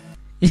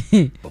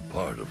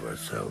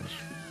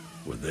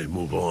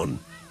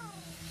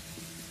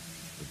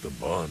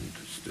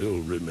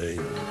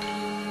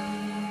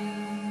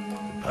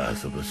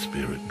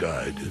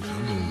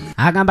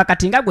 Agamba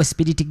kati nga gwe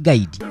spirit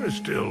guide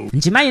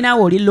nkimanyi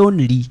naawe oli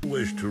lonely,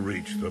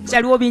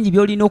 kyaliwo bingi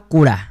by'olina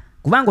okukola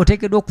kubanga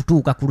oteekeddwa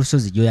okutuuka ku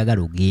lusozi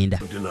gy'oyagala ogenda.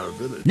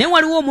 Naye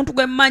waliwo omuntu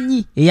gwe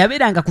mmanyi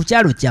eyabeeranga ku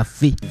kyalo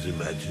kyaffe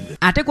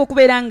ateeka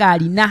okubeera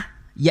ng'alina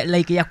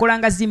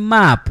yakolanga zi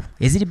maapu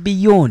eziri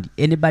beyond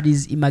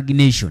anybody's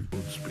imagination.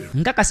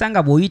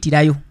 Nkakasa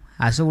bw'oyitirayo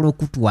asobola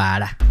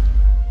okutwala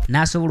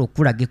n'asobola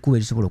okulaga ekkubo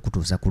erisobola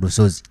okutuusa ku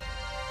lusozi.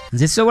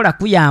 Nze sisobola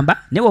kuyamba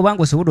naye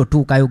bw'obanga osobola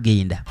otuukayo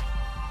genda.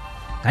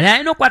 Kale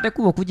alina okukwata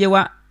ekkubo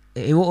okugyewa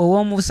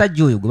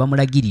ow'omusajja oyo gwe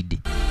bamulagiridde.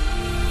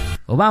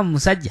 Oba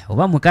musajja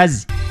oba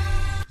mukazi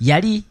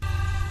yali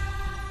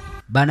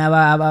bana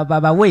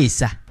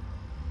baweesa.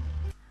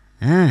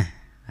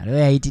 Aliwo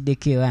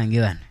yayitiddeko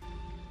ewange wano.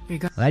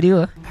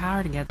 Waliwo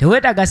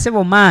teweetaaga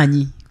ssebo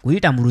maanyi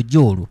kuyita mu lujja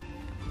olwo.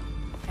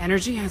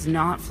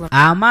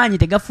 Amaanyi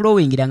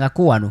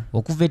tegafulowingirangako wano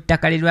okuva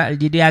ettaka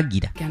lye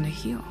lyagira.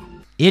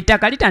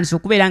 Ettaka litandise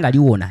okubeera nga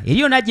liwona.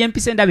 Eryona gye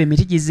mpise ndaba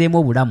emiti gizzeemu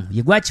obulamu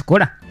ye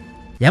gwakikola.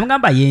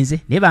 Yamugamba yenze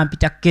naye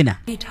bampita Kena.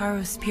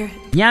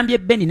 Nyambye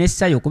Benny ne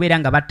Sayo okubeera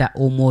nga batta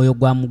omwoyo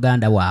gwa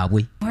muganda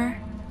waabwe.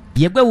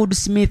 Ye gwe Wood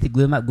Smith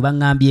gwe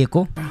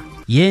baŋŋambyeko.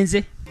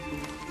 Yenze.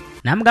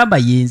 Namugamba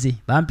yenze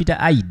bampita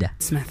Aida.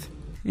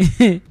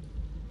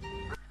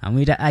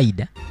 Amuyita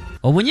Aida.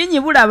 Obunyinyi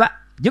bulaba.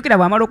 Jjukira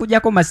bw'amala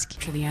okugyako masiki.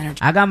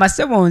 Agamba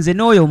ssebo nze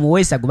n'oyo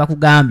omuweesa gwe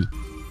bakugambye.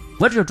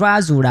 Bwe tutyo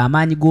twazuula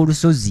amaanyi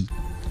g'olusozi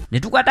ne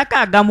tukwatako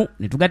agamu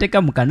ne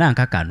tugateeka mu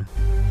kananka kano.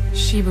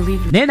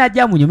 Naye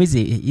najja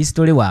munyumize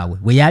hisitole waabwe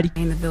bwe yali.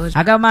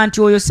 Agamba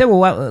nti oyo ssebo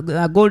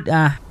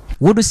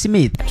Wood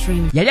Smith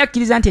yali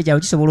akkiriza nti ekyalo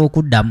kisobola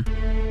okuddamu.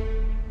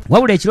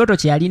 Wabula ekirooto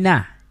kye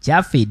yalina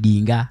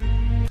kyafeedinga.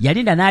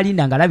 Yalinda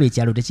n'alinda ng'alaba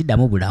ekyalo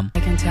tekiddamu bulamu.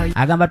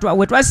 Agamba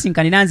we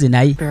twasinkanira nze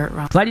naye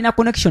twalina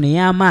connection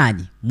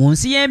ey'amaanyi mu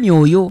nsi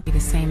y'emyoyo.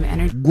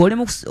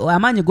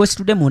 Amaanyi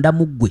g'ositudde munda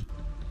mu ggwe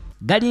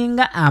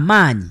galinga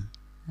amaanyi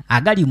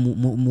agali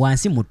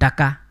wansi mu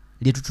ttaka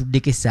lye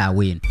tutuddeko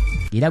essaawa eno.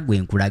 Era gwe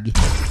nkulage.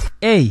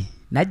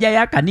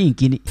 najjayo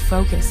akaninkini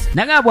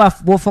naga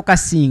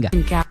bw'ofokasinga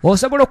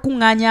osobola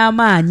okuŋŋaanya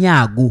amaanyi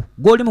ago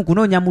g'oli mu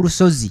kunoonya mu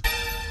lusozi.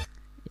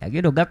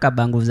 Yagenda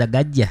ogakabanguluza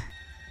gajja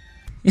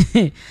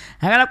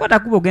agala kwata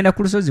kuba ogenda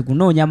ku lusozi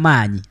kunoonya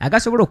maanyi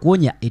agasobola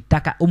okuwonya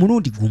ettaka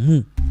omulundi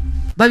gumu.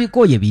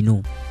 Babikooye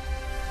bino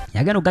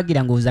yagenda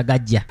ogagira ng'oza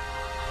gajja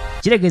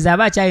kiregeeza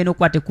aba akyayina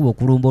okukwata ekkubo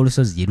okulumba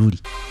olusozi gye luli.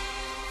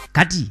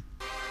 Kati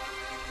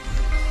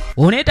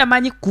ono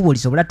tamanyi kkubo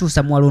lisobola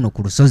tuusa muwala ono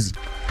ku lusozi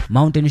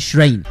Mountain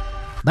Shrine.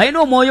 Balina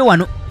omwoyo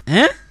wano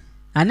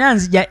ani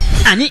anzija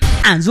ani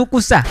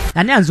anzukusa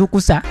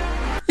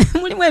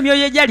mulimu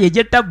emyoyo egyali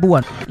egy'ettabbu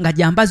wano nga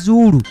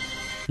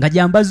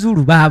jamba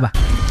zuulu baaba.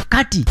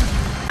 Kati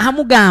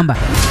amugamba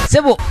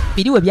sebo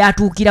biriwe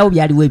byatuukirawo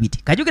byaliwo ebiti.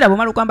 Kajukira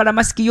bw'omala okwambala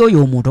masiki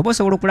y'oyo omuntu oba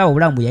osobola okulaba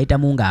obulamu bwe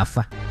yayitamu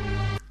ng'afa.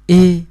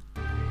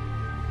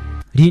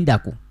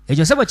 Lindako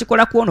ekyo sebo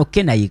kikola ku ono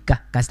Kena yekka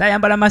kasita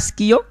ayambala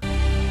masiki yo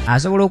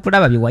asobola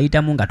okulaba bye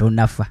wayitamu nga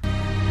tonnafa.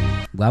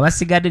 Bw'aba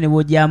asigadde ne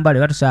bw'ogyambala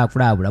eba tosobola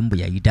kulaba bulamu bwe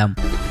yayitamu.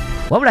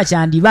 Wabula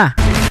kyandiba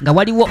nga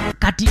waliwo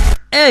kati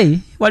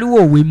waliwo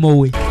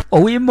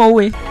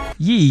owimowe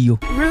yiiyo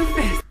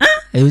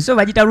eyo so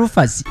bagita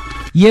Rufus.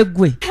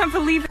 Yegwe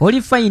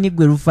oli fayini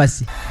gwe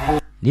Rufus.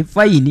 Ndi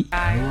fayini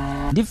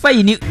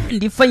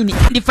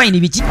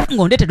biki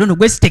ng'ondetedde ono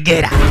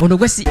gwesitegeera ono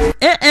gwesi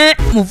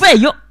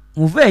muveeyo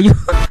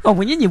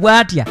omunyinyi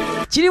bw'atya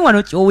kiri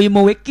wano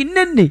owimowe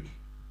kinene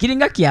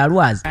kiringa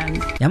kyalwazi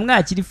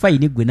yamugaa kiri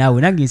fayini gwe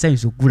naawe nange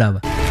nsanyusa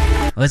okulaba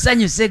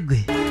osanyuse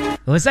gwe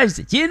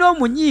osanyuse kirina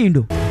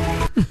omunyindo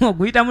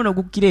oguyitamu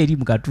n'ogukkira eri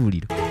mu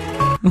katuuliro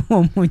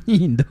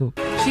omunyindo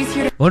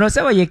ono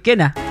sebo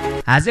yekena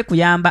aze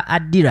kuyamba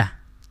Addira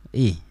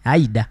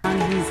Aida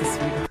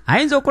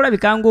ayinza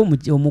okulabika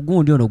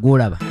ng'omugundi ono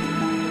gw'olaba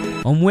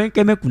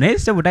omuwenkemeku naye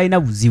sebo talina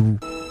buzibu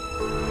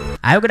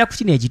ayogera ku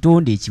kino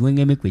ekitonde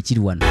ekiwengemeku ekiri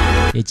wano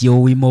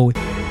ekyowimowe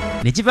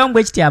ne kivamu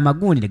bwe kitya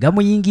amagundi ne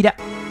gamuyingira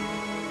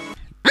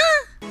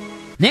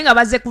naye nga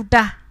baze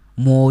kuta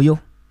mwoyo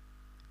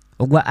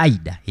ogwa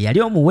Aida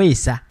eyali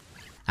omuweesa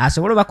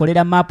asobola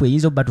bakolera maapu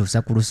eyinza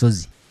obatuusa ku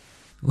lusozi.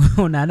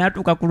 Ono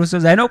anaatuuka ku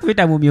lusozi alina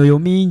okuyita mu myoyo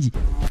mingi.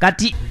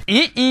 Kati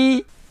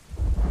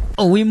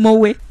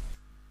owimowe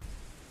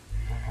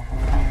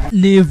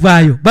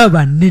nevaayo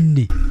baba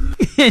nene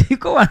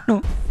eriko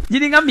wano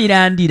giringa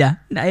mirandira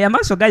naye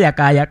amaaso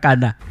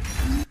gayakaayakana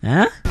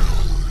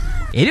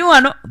eri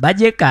wano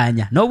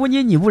bagyekaanya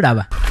n'obunyinyi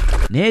bulaba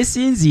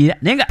nesinziira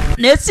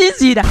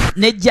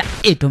nejja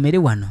etomere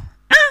wano.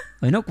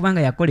 Olina okuba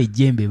nga yakola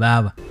ejjembe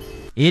baaba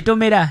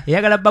etomera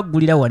eyagala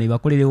baggulira wano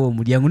ebakolerewo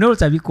omulyango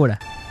n'olusa bikola.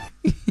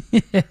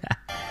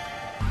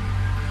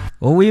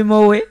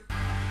 Owimowe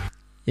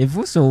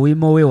efuuse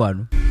owimowe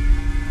wano.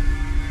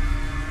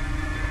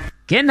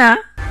 Kena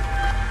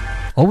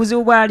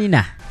obuzibu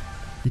bw'alina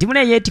nti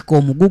mune yeetika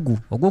omugugu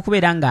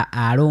ogw'okubeera nga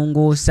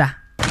alongoosa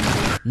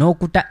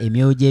n'okuta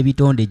emyoyo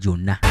gy'ebitonde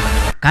gyonna.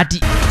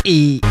 Kati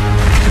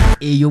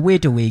eyo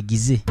bwete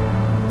weegize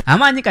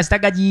amaanyi kasita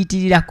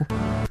gagiyitirirako.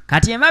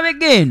 Kati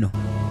emabega eno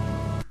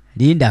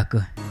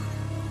lindako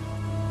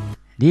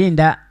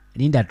linda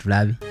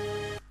tulabe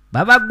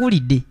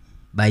babagulidde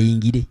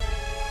bayingire.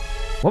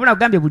 Wabula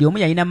kugambye buli omu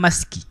yalina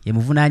masiki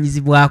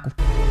emuvunaanyizibwako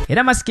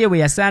era masiki bwe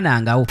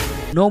yasaanangawo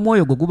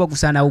n'omwoyo gwe guba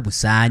gusaanawo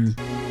busaanyi.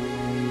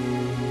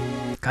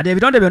 Kati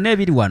ebitonde byonna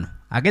ebiri wano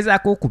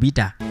agezaako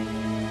okubita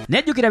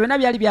nejjukira byonna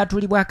byali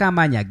byatuulibwako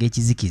amaanyi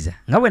ag'ekizikiza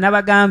nga bwe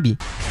nabagambye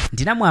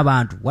nti namwe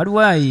abantu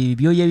waliwo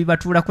ebyoyo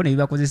ebibatuulako ne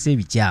bibakozesa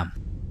ebikyamu.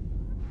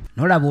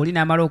 Nolaba oli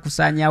n'amala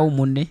okusaanyaawo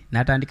munne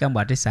n'atandika mbu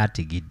ate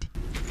saategedde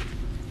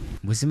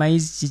busimanyi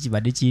ki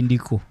kibadde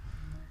kindiko.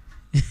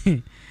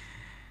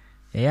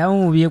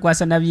 Eyamu mu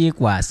byekwasa na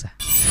byekwasa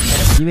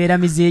kibeera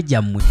mize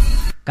gyammwe.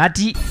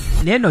 Kati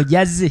neno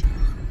jazze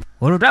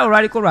olutalo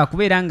lwaliko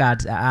lwakubeera nga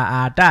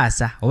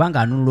ataasa oba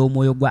ng'anunula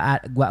omwoyo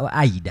gwa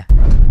Aida.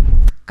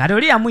 Kati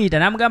oli yamuyita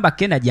n'amugamba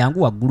Kena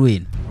jangu waggulu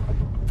eno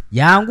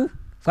jangu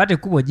kwate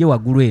ekkubo gye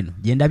waggulu eno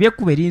gye ndabye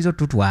ekkubo eriyinza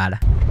otutwala.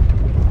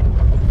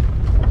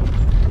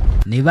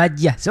 Ne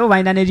bajja sebo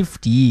balina ne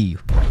lifuti yiiyo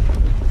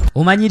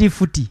omanyi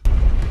lifuti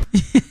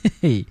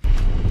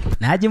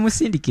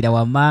n'agimusindikira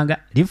wammanga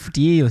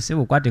lifuti yiiyo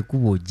sebo kwate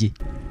ekkubo gye.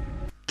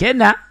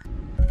 Kena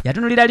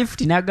yatunulira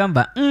lifuti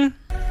n'agamba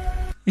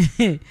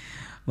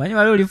manyi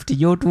waliwo lifuti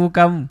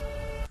gy'otuukamu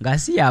nga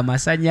si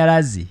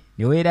y'amasannyalaze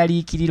ne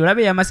weeraliikirira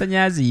olabe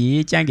y'amasannyalaze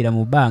yeekyangira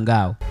mu bbanga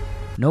awo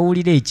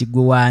n'owulira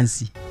ekigwo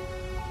wansi.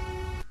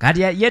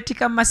 Kati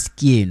yeetika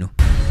masiki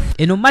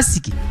eno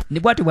masiki ne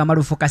bw'ati bw'amala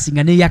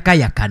ofokasinga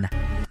neeyakayakana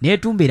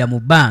neetumbeera mu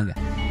bbanga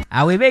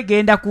awo eba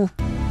egenda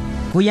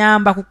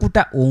kuyamba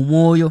kukuta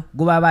omwoyo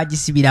gwe baba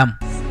bagisibiramu.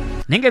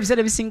 Naye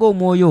ng'ebiseera ebisinga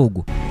omwoyo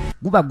ogwo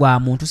guba gwa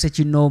muntu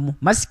sekinnoomu.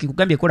 Masiki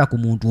kugambye ekola ku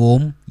muntu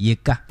omu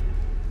yekka.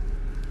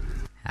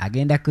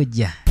 Agenda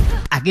kujja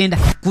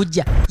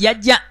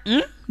yajja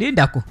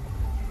lindako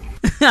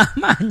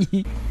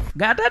amaanyi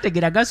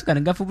g'ataategera gasuka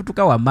ne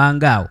gafubutuka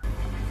wammanga awo.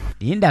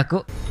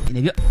 Lindako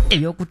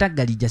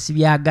ebyokutaggalija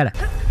sibyagala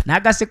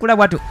n'agasekula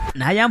bwatyo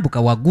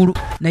n'ayambuka waggulu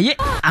naye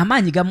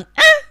amaanyi gamu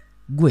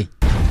gwe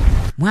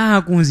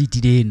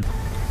mwakunzitira eno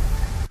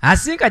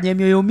asinkanye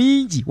emyoyo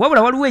mingi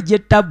wabula waliwo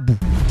ejyettabu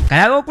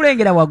kalaga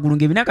okulengera waggulu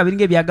ng'ebinaka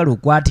biringa ebyagala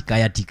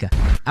okwatikayatika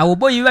awo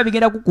boyi biba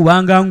bigenda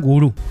kukubanga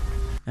ngulu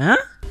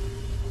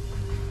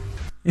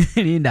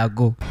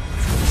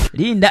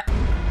linda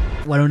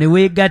wano ne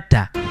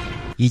weegatta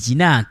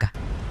ekinanka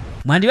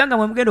mwandibanga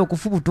mwe mugenda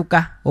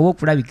okufubutuka oba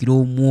okulabikira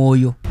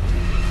omwoyo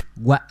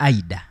gwa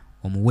Aida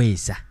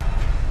omuweesa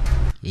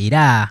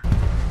era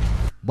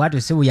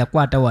bwatyo sebo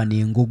yakwata wano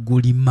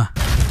engogolima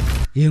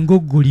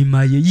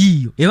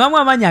yeyiyo ebamu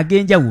amanya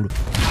ag'enjawulo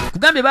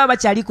kugambye baba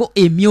bakyaliko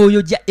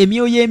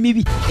emyoyo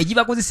emibi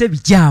egibakozesa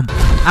ebikyamu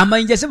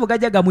amayinja sebo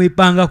gajja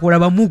gamwepanga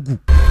kulaba mugu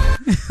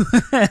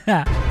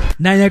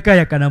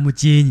nayakayakana mu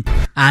kyenyi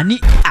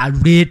ani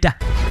aluleeta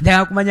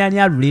ndaga kumanya ani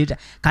aluleeta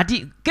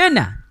kati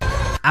kena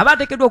aba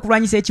ateekeddwa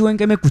okulwanyisa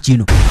ekiwenkeme ku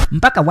kino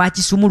mpaka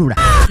wakisumulula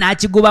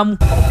n'akigobamu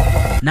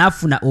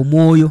n'afuna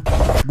omwoyo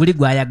guli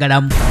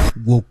gwayagalamu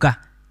gwokka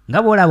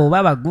nga bwolaba oba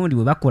abagundi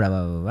bwe bakola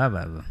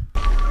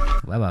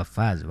baba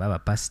faazi baba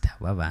pasita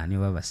baba ani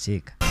baba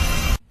seeka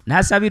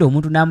n'asabira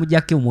omuntu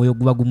n'amugyako omwoyo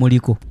guba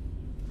gumuliko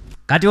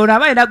kati ono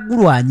aba era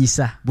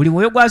gulwanyisa buli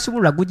mwoyo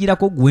gwasumulula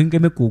gugirako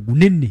oguwenkemeku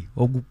ogunene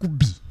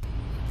ogukubi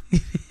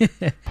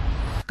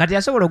kati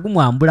yasobola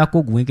ogumwambulako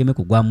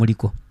oguwenkemeku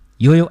gwamuliko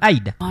yoyo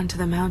Aida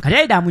kati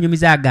Aida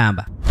amunyumiza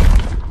agamba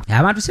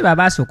abantu se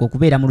babasooka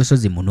okubeera mu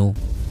lusozi muno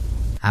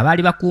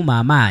abaali bakuuma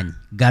amaanyi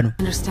gano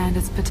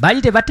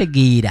baali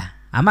tebategeera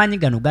amaanyi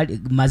gano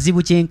gali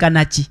mazibu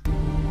kyenkanaki.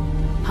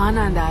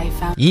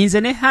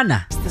 Nze ne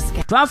Hana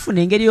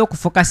twafuna engeri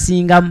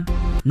y'okufokasingamu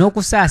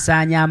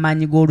n'okusaasaanya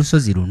amaanyi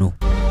g'olusozi luno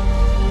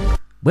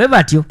bwe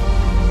batyo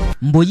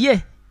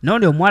mbuye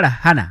n'ondi omuwala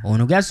Hana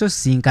ono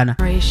gyasosinkana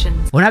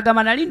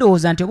onagamba nali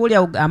ndowooza nti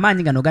obaolyawo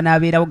amaanyi gano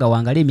ganaabeerawo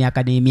gawangala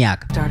emyaka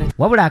n'emyaka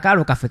wabula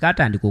akaalo kaffe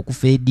kaatandika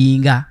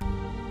okufeedinga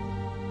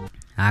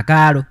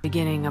akaalo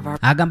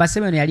agamba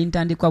Semeno yali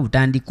ntandikwa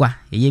butandikwa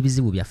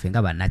ey'ebizibu byaffe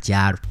nga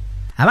bannakyalo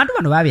abantu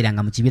bano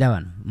baabeeranga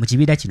mu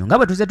kibira kino nga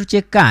bwe tuze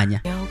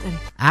tukyekkaanya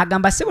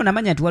agamba Sebo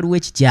namanya nti waliwo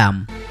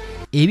ekikyamu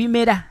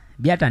ebimera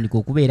byatandika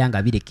okubeera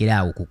nga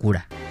birekeraawo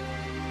okukula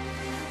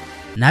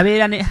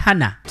nabeera ne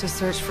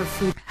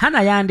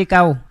Hana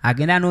yandikawo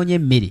agenda anoonya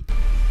emmere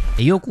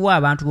ey'okuwa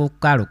abantu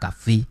b'okukaalo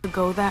kaffe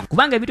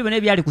kubanga ebintu byonna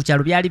ebyali ku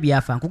kyalo byali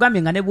byafa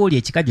nkugambye nga ne bw'oli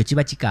ekikajjo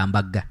kiba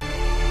kikambagga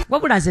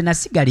wabula nze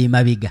nasigala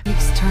emabega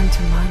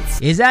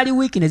ezaali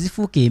wiiki ne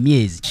zifuuka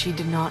emyezi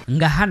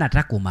nga Hana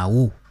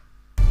takomawo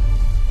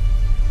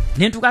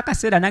nentuka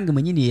akaseera nange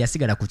mwenyini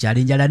yasigala ku kyalo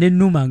enjala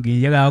n'ennuma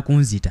ng'eyagala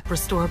kunzita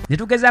ne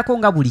tugezaako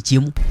nga buli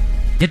kimu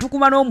ne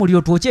tukuma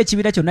n'omuliro twokye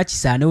ekibira kyonna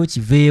kisaanewo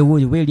kiveewo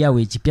oba eri awo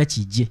ekipya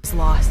kijje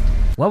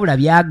wabula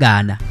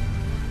byagaana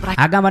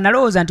agamba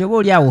nalowooza nti oba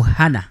oli awo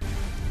Hana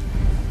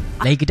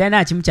like talina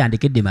akimu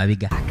kyandekedde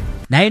mabega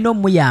naye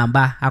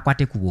n'omuyamba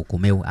akwate ku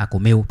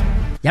akomewo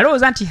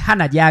yalowooza nti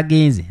Hana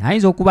gy'agenze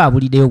ayinza okuba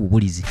abuliddeyo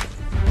obubulizi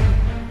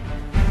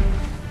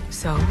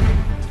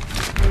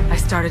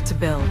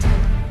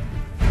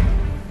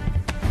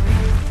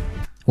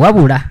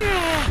wabula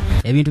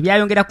ebintu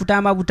byayongera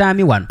kutama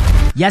butami wano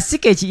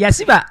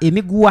yasiba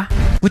emiguwa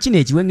ku kino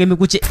ekiwengeme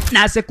kukye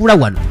n'asekula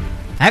wano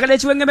ayagala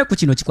ekiwengeme ku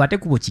kino kikwate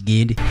kubo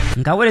kigende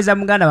nkaweereza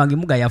muganda wange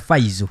muga ya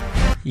Faizo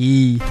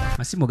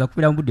masimu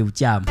gakubira mu budde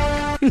bukyamu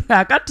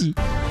akati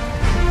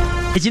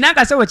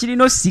ekinanga Sebo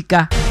kirino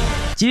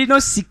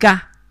sika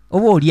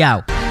oba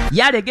oliawo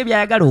yalege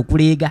byayagala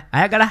okuleega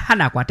ayagala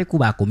Hana akwate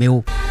kuba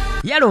akomewo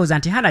yalowooza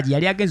nti Hana gye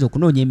yali agenza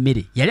okunoonya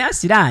emmere yali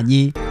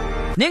asiraanye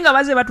naye nga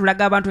baze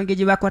batulaga abantu engeri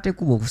gye bakwate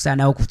kuba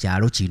okusaanawo ku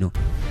kyalo kino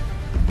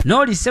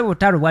n'oli Sebo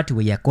talo bwati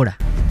bwe yakola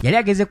yali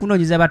ageze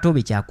kunoonyeza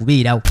batobe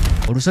kyakubeerawo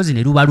olusozi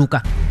ne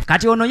lubaluka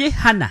kati ono ye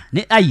Hana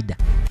ne Aida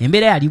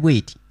embeera yali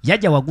bweti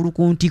yajja waggulu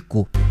ku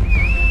ntikko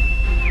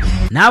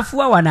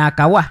n'afuwa wano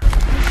akawa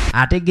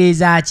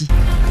ategeeza ki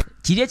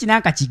kiri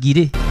ekinanka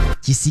kigire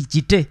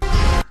kisikite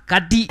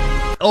kati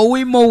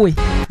owimo we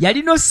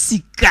yalino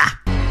sika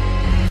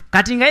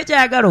kati nga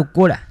yekyayagala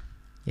okukola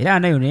era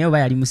nayo naye oba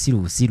yali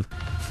musiruusiru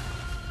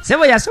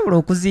Sebo yasobola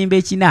okuzimba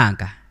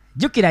ekinanka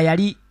jjukira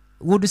yali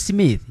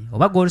Woodsmith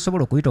oba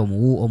gw'olusobola okuyita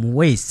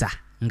omuweesa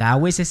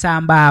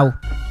ng'aweesesa mbaawo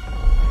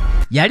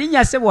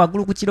yalinnya Sebo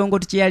waggulu ku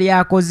kirongoti kye yali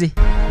akoze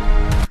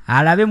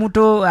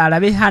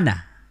alabe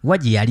Hana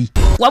wagye yali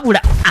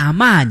wabula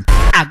amaanyi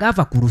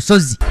agaava ku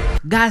lusozi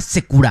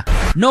gasekula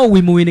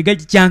n'owimuwe ne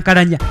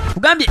gakyankalanya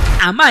kugambye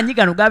amaanyi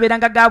gano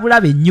gabeeranga ga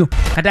bulabe nnyo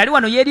kati ali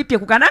wano yeeripye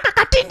ku kananka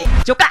katini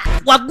kyokka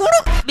waggulu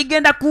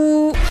bigenda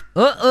ku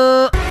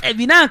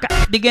ebinanka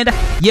bigenda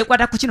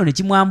yeekwata ku kino ne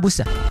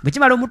kimwambusa bwe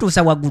kimala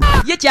omutuusa waggulu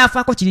ye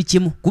kyafaako kiri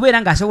kimu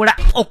kubeera ng'asobola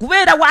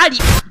okubeera waali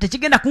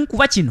tekigenda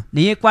kunkuba kino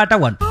ne yeekwata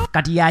wano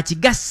kati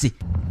yakigasse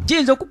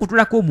kiyinza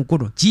okukutulako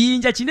omukono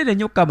kiyinja kinene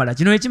nnyo kamala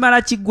kino ne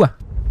kimala kiggwa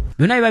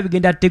byonna biba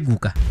bigenda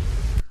teguka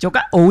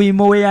kyokka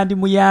owiimo we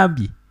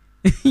yandimuyambye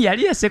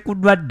yali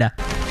yasekuddwa dda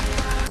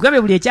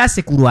kugambye buli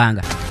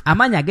ekyasekulwanga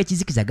amaanyi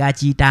ag'ekizikiza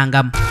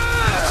gaakiyitangamu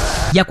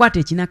yakwata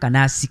ekinanka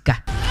n'asika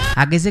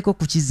agezeko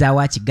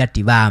kukizaawo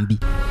akigatte bambi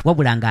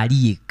wabula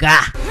ng'ali yekka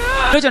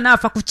ekyo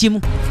n'afa ku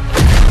kimu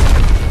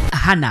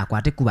Hana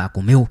akwate kuba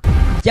akomewo.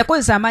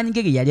 Yakozesa amaanyi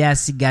ge yali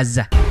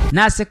asigaza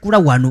n'asekula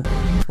wano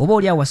oba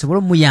oli awasobola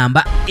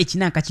omuyamba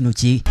ekinanka kino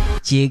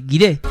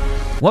kyegire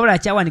wabula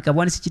kyawanika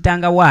bwanisi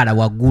kitanga waala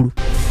waggulu.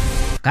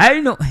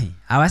 Kalino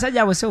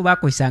abasajja abo sebo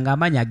bakozesanga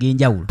amaanyi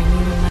ag'enjawulo.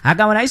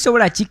 Agamba naye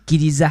sobola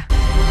kikkiriza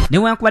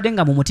newankubadde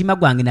nga mu mutima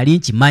gwange nali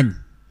nkimanyi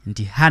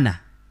nti Hana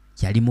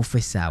yali mufu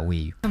essaawa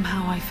eyo.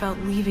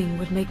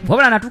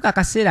 Wabula natuuka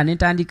akaseera ne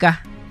ntandika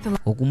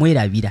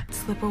okumwerabira.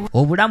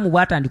 Obulamu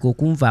bwatandika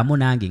okunvaamu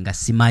nange nga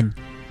simanyi.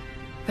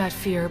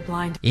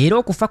 Era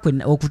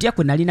okutya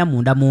kwe nalina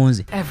munda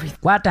munze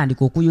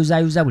kwatandika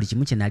okuyuzaayuza buli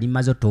kimu kye nali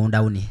mmaze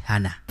otondawo ne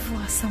Hana.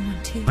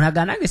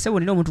 Onaga nange sebo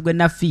nina omuntu gwe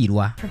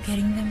nafiirwa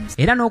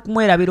era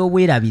n'okumwerabira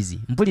obwerabizi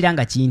mpulira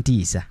nga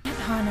kintiisa.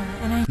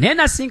 Naye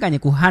nasinkanye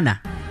ku Hana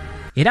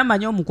era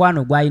manye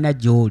omukwano gw'alina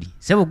gy'oli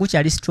sebo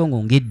gukyali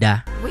strong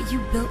ng'edda.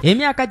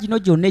 Emyaka gino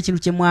gyonna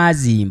ekintu kye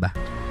mwazimba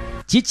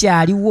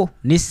kikyaliwo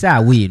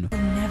n'essaawa eno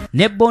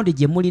ne bondi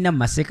gye mulina mu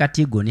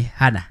masekatigo ne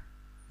Hana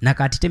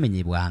nakati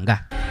temenyebwanga.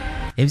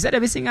 Ebizadde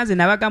bisinga nze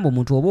nabagamba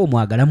omuntu oba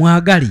omwagala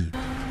mwagale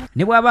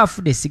ne bw'aba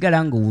afudde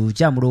sigala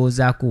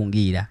ng'okyamulowoozaako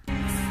ngeera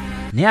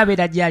naye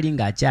abeera gy'ali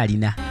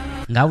ng'akyalina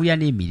ng'awulya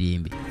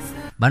n'emirembe.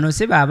 Bano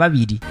sebo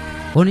ababiri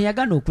ono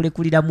yagana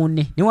okulekulira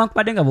munne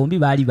newankubadde nga bombi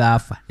baali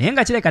baafa naye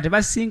nga kireka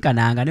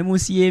tebasinkananga ne mu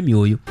nsi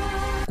y'emyoyo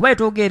kuba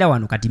etwogerera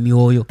wano kati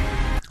myoyo.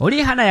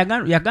 Oli Hana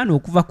yagana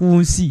okuva ku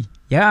nsi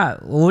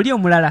oli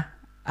omulala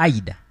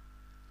Aida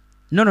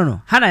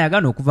no Hana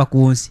yagana okuva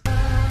ku nsi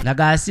nga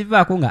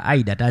gaasivaako nga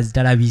Aida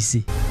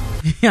tazitalabise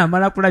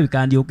amala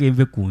kulabika ndyoka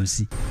enve ku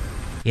nsi.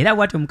 Era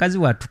bw'atyo omukazi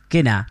wattu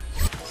Kena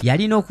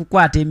yalina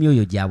okukwata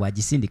emyoyo gyabwe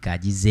agisindika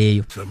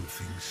agizeeyo.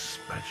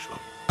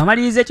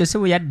 Amaliriza ekyo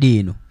sebo yadde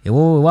eno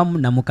ewamu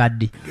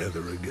namukadde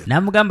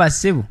namugamba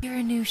sebo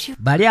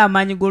bali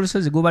amaanyi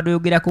g'olusozi g'obadde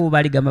oyogerako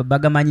bali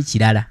bagamanyi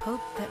kirala.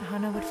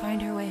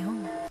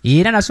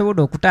 Era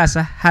nasobodde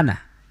okutaasa Hana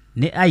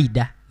ne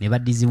Aida ne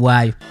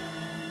baddizibwayo.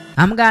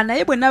 Amugamba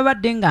naye bwe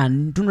nabadde nga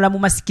ntunula mu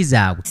masiki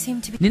zaabwe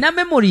nina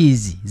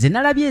memories ze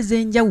nalabye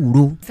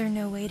ez'enjawulo.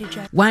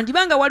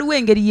 Wandibanga waliwo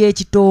engeri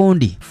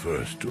y'ekitonde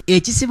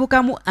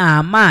ekisibukamu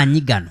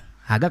amaanyi gano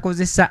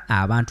agakozesa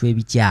abantu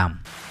ebikyamu.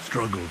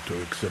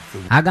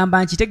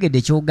 Agamba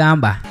nkitegedde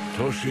ky'ogamba.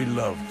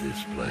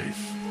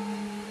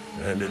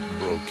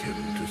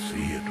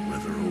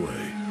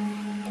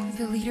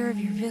 The leader of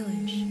your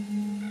village.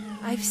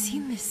 I've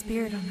seen this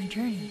spirit on my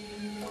journey.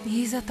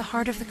 He's at the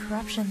heart of the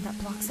corruption that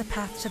blocks the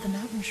path to the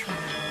mountain shrine.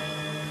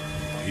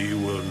 He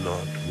will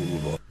not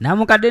move on.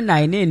 Namukadde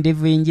nayina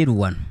endevu enjeru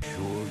wano.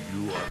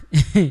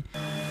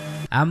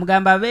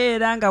 Amugamba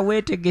beera nga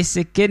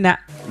weetegese Kena.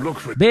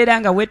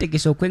 Beera nga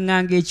weetegese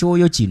okweŋŋanga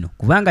ekyoyo kino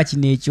kubanga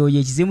kino ekyoyo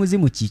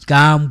ekizimuzimu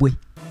kikambwe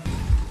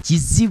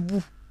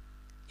kizibu.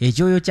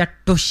 Ekyoyo kya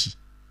Toshi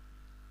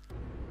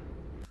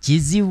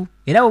kizibu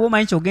era bw'oba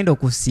omanyi ky'ogenda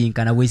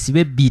okusinkana weesibe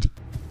ebbiri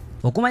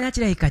okumanya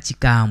kirabika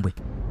kikambwe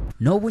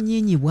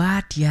n'obunyiinyi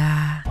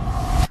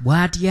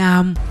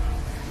bwatyamu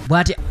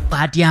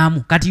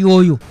kati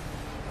oyo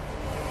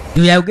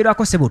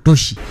yayogerwako sebo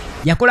Toshi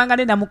yakolanga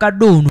ne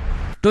namukadde ono.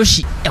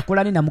 Toshi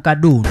yakola ne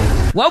namukadde ono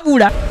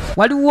wabula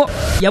waliwo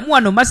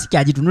yamuwa no masiki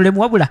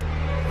agitunulemu wabula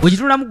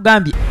ogitunulamu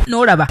kugambye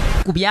n'olaba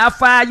ku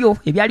byafaayo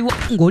ebyaliwo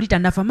ng'oli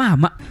tannafa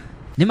maama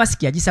ne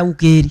masiki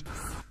yagisawuka eri.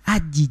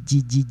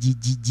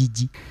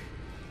 Ajijijijijiji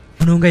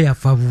ono nga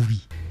yafa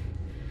bubi.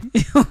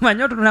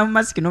 Omanyi otunula mu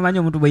masiki n'omanyi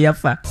omuntu bwe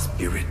yafa.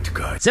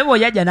 Sebo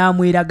yajja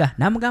n'amweraga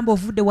n'amugamba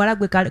ovudde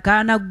walagwe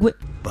kaana ggwe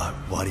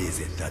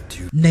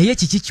naye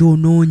kiki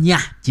ky'onoonya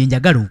kye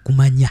njagala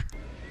okumanya.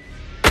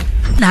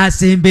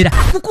 N'asembera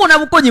mukoona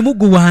bukonye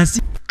muggu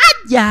wansi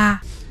ajja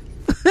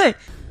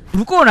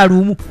lukoona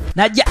lumu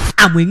najja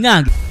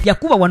amweŋŋange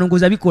yakuba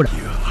wanongoza bikola.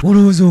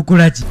 Olowooza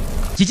okola ki?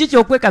 Kiki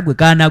ky'okweka gwe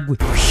kaana ggwe?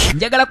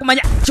 Njagala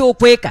kumanya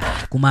ky'okweka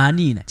ku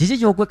maaniina. Kiki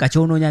ky'okweka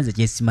ky'onoonya nze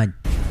kyesimanyi?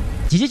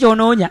 Kiki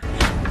ky'onoonya?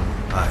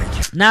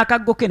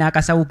 N'akaggo ke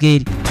n'akasawuka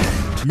eri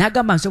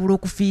n'agamba nsobola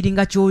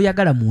okufiiringa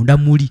ky'oyagala munda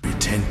muli.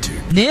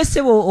 Naye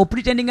sebo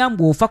opretendinga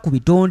ng'ofa ku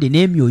bitonde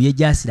n'emyoyo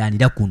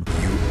egyasiraanira kuno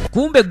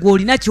kumbe gwe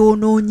olina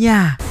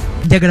ky'onoonya.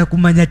 Njagala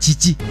kumanya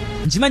kiki.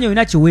 Nkimanyi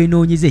olina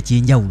kyewenoonyeza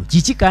ekyenjawulo.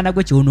 Kiki kaana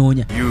gwe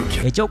ky'onoonya?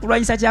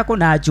 Ekyokulwanyisa kyako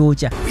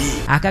n'akyokya.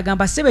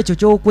 Akagamba sebo ekyo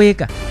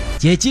ky'okweka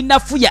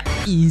kyekinnafuya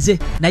nze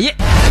naye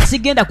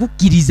sigenda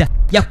kukkiriza.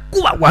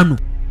 Yakuba wano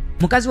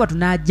mukazi wattu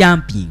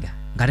n'ajampinga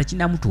nga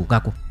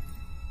tekinnamutuukako.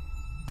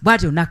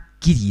 Bw'atyo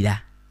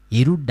nakkirira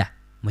erudda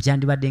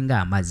mukyandibadde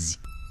ng'amazzi.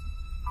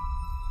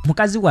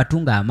 Mukazi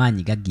wattu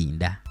ng'amaanyi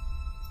gaginda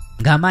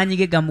ng'amaanyi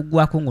ge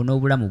gamuggwako ngo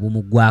n'obulamu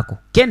bumuggwako.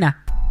 Kena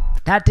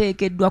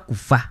tateekeddwa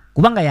kufa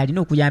kubanga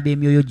yalina okuyamba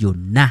emyoyo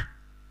gyonna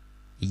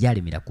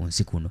egyalemera ku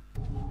nsi kuno.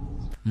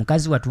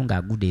 Mukazi wattu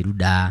ng'agudde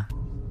erudda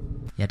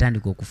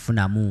yatandika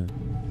okufunamu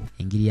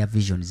engeri ya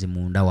visions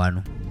munda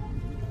wano.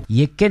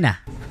 Ye Kena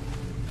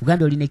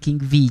kugambye oli ne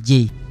King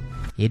VJ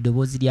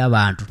eddoboozi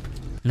ly'abantu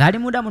ng'ali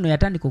munda muno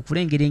yatandika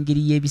okulengera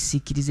engeri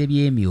y'ebisiikirize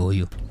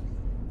by'emyoyo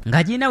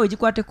nga girina we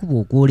gikwate kuba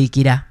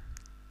okwolekera.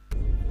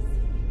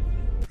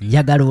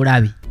 Njagala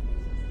olabe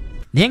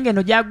naye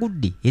ng'eno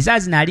gy'agudde esaa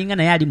zino alinga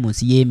naye ali mu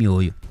nsi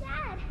y'emyoyo.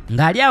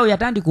 Ng'ali awo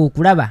yatandika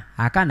okulaba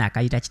akaana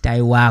akayita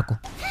kitaawe waako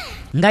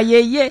nga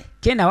yeye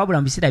Kena wabula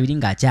mu biseera biri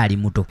ng'akyali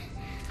muto.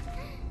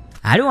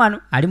 Ali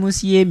wano ali mu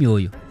nsi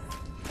y'emyoyo.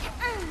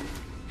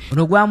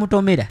 Ono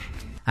gwamutomera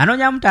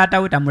anoonyamu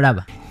taata we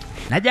tamulaba,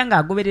 najja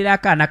ng'agoberera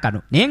akaana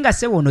kano naye nga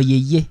ssebo ono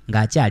yeye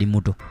ng'akyali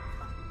muto.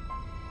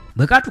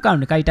 Bwe katuuka kano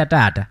ne kayita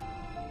taata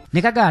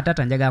ne kagamba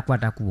taata njagala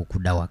kukwata kuba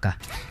okudda waka.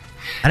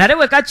 Ate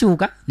bwe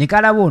kakyuka ne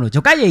kalaba ono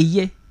kyokka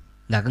yeye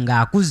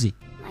ng'akuze.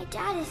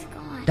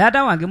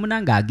 Taata wange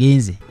munanga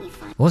agenze,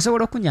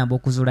 osobola okunyamba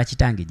okuzuula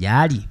kitange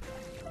gy'ali?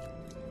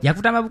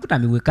 Yakutama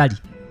bukutami bwe kali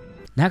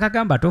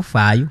n'akagamba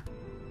tofaayo,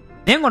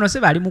 naye ng'ono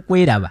ssebo ali mu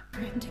kweraba.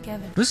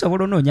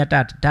 Tusobola onoonya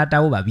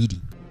taatawo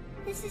babiri.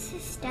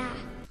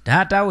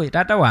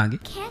 Taata wange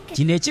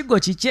kino ekiggo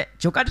kikye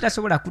kyokka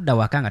tetasobola kudda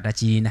waka nga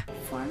takirina.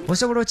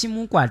 Osobola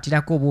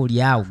okimunkwatirako oba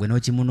oli awo gwe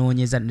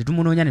n'okimunoonyeza ne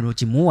tumunoonya ne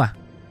n'okimuwa.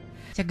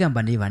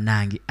 Kyagamba naye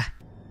bannange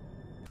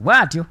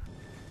bw'atyo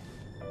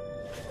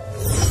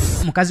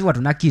mukazi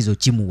wattu nakkiza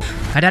okimuwa,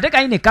 kati ate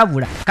kali ne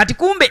kabula, kati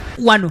kumbe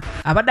wano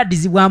abadde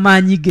addizibwa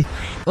amaanyi ge.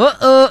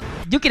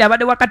 Jjukira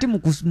abadde wakati mu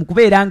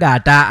kubeera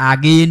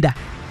agenda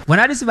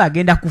wanaali siba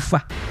agenda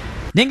kufa,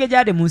 nenge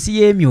gyade mu nsi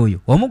y'emyoyo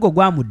omuggo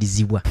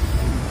gwamuddizibwa,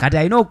 kati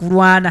alina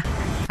okulwana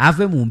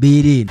ave mu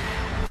mbeera eno.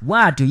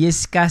 Bw'atyo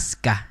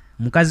yesikasika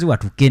mukazi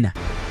wattu Kena.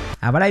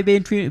 Abalabi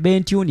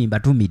b'entyuni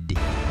mbatumidde,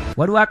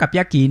 waliwo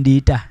akapya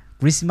kendeeta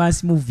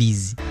Christmas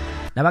movies,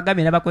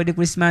 nabagambye nabakoledde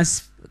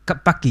Christmas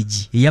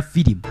package eya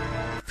firimu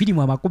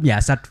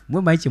 30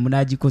 mwe manyi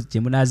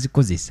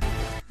kyemunazikozesa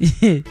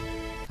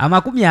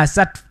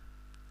 30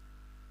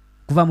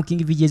 kuva mu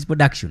King VJ's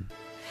production.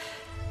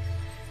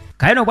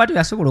 Kayino bwatyo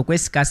yasobola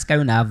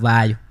okwesikasikayo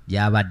n'avaayo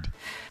gy'abadde.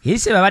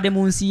 Erise babadde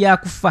mu nsi ya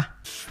kufa.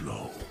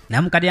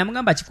 Namukadde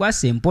yamugamba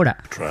kikwase empola,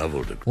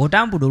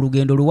 otambudde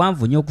olugendo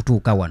luwanvu nnyo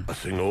okutuuka wano,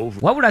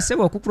 wabula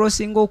ssebo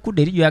okukurosinga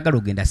okudda eri gy'oyagala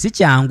ogenda si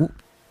kyangu.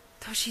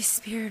 Toshi's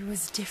spirit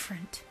was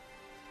different,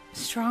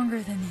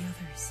 stronger than the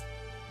others.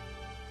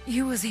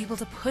 He was able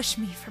to push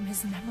me from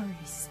his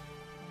memories.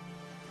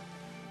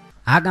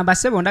 Agamba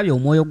ssebo ndabye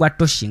omwoyo gwa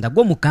Toshi nga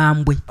gwo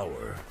mukambwe,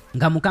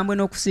 nga mukambwe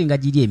n'okusinga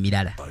giri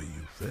emirala.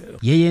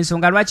 Yeye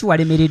ensonga lwaki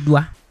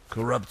walemereddwa.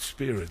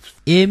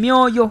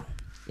 Emyoyo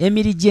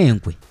emiri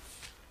gy'enkwe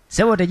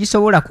ssebo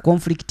tegisobola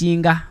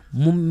kukonflictinga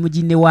mu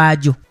ginne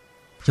waagyo,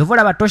 kyova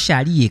olaba Toshi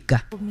ali yekka.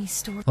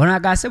 Ono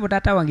agamba ssebo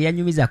taata wange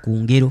yanyumiza ku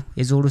ngero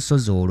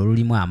ez'olusozi olwo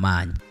lulimu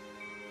amaanyi,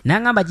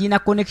 n'angamba girina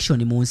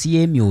connection mu nsi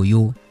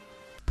y'emyoyo.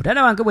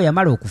 Taata wange bwe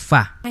yamala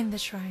okufa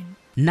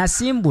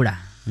nasimbula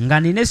nga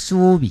nina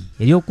essuubi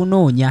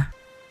ery'okunoonya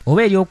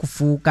oba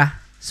ery'okufuuka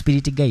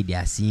spirit guide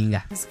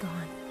asinga,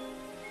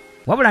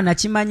 wabula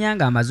nakimanya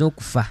nga amaze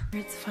okufa,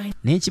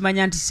 naye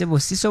nkimanya nti ssebo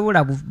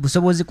sisobola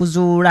busobozi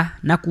kuzuula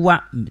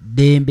nakuwa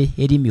ddembe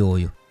eri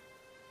myoyo,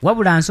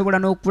 wabula nsobola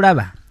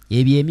n'okulaba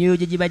ebyo emyoyo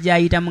gye giba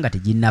gyayitamu nga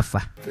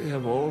teginnafa.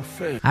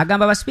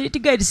 Agamba ba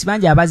spirit guides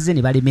bangi abazze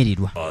ne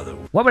balemererwa,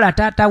 wabula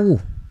taata wo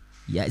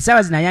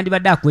saawa zino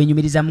yandibadde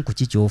akwenyumirizamu ku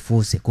ki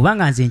ky'ofuuse,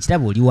 kubanga nze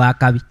nkiraba oli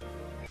wakabi.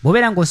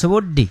 Bw'obeera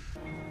ng'osobodde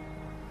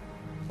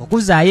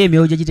okuzaayo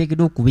emyoyo gye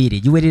giteekeddwa okubeera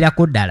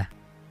egiwererako ddala,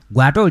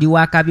 gw'ate oli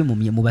wakabi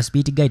mu ba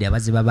spirit guide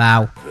abazze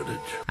babaawo.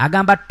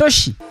 Agamba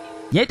Toshi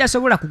yali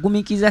tasobola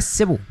kugumiikiriza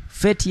ssebo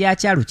feeti ya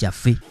kyalo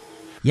kyaffe,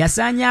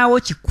 yasaanyaawo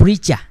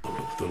kikurica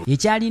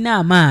ekyalina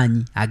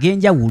amaanyi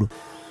ag'enjawulo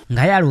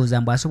nga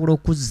yalowooza mbu asobola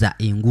okuzza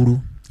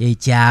engulu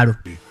ekyalo,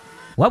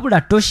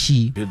 wabula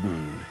Toshi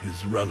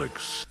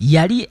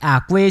yali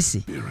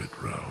akwese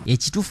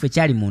ekituufu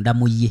ekyali munda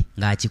mu ye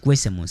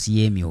ng'akikwese mu nsi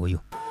y'emyoyo.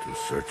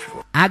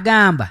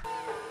 Agamba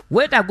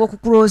weetaaga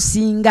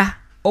okukulosinga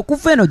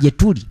okuva eno gye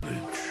tuli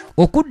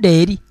okudda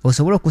eri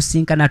osobole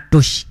okusinkana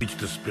Toshi,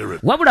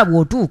 wabula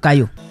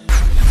bw'otuukayo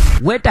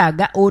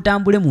weetaaga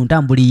otambule mu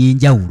ntambula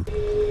ey'enjawulo.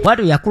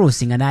 Bw'atyo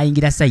yakulosinga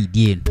n'ayingira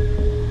sayidi eno.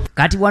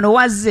 Kati wano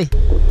wazze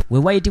we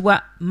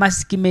wayitibwa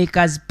Mask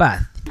Maker's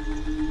Path.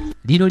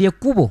 Lino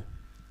ly'ekkubo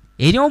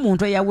eri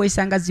omuntu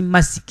eyaweesanga zi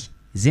masiki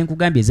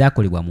zenkugambye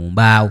ezaakolebwa mu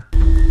mbaawo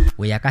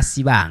we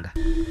yakasibanga,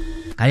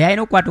 kale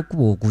alina okukwata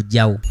okkubo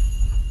okugjawo.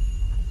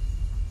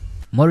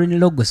 Maureen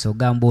Logos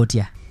ogamba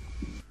otya?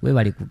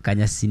 Weebali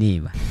kukanya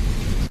sinema.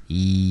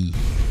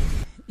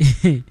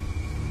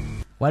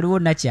 Waliwo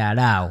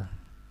nakyala awo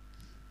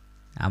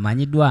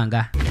amanyiddwa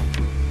nga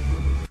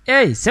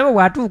ssebo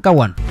bw'atuuka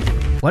wano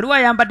waliwo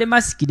ayambadde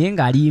masiki naye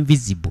ng'ali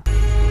invisible,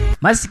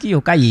 masiki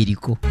yokka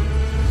yeeriko.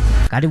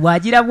 Kati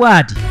bw'agira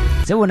bw'ati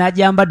ssebo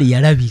n'agyambadde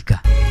yalabika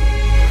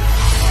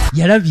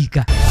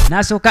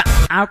n'asooka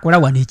akola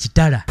wano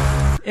ekitala.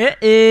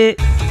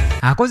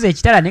 Akoze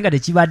ekitala naye nga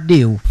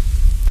tekibaddeewo.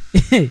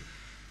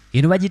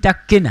 Eno bagita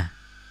Kena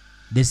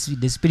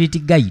the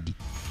spirit guide.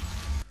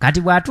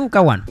 Kati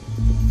bw'atuuka wano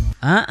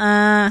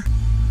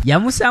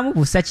yamusaamu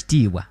busa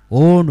kitiibwa.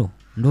 Ono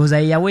ndowooza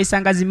ye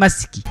yaweesanga zi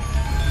masiki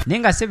naye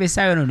nga ssebo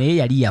essaawa eno naye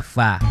yali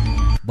yafa.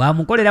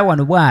 Bw'amukolera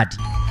wano bw'ati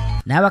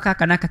n'abaka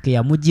akanaka ke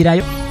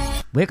yamugirayo,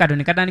 bwe kato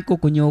ne katandika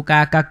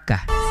okunyooka akakka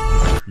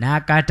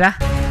n'akata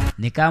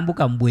ne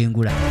kambuka mu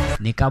bwengula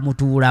ne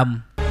kamutuulamu.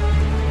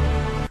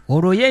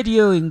 Olwo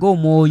yeriyo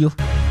ng'omwoyo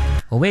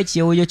oba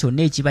ekyewoyo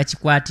kyonna ekiba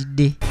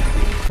kikwatidde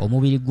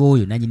omubiri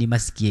gw'oyo nannyini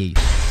masiki eyo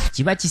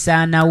kiba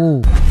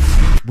kisaanawo.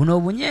 Buno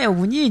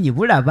obunyinyi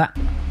bulaba.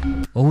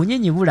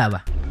 Obunyinyi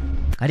bulaba.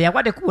 Kati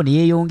yakwata ekkubo ne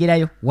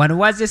yeeyongerayo. Wano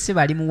wazze se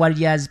bali mu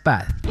Warriors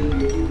Path.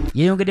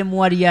 Yeeyongedde mu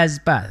Warriors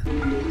Path.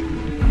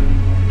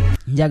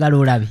 Njagala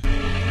olabe.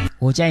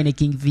 Okyalina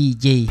King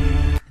VJ,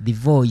 the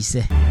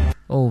voice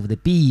of the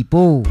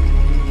people.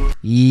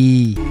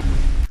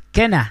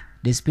 Kena,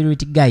 the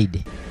spirit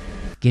guide.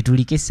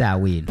 Ketulike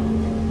essaawa eno.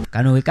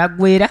 Kano we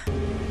kaggwera,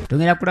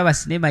 tongera kulaba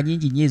sinema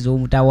nyingi nnyo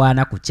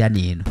ez'omutawaana ku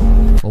channel eno.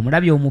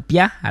 Omulabi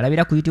omupya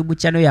alabira ku YouTube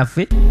channel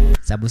yaffe,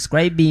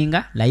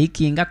 subscribinga,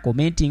 likinga,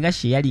 commentinga,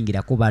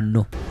 sharingirako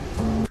banno.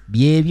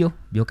 Byebyo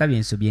byokka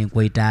byensobye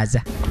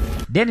nkwetaaza.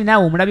 Then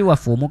naawe omulabi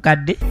waffe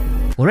omukadde,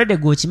 olwedde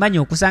g'okimanyi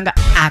okusanga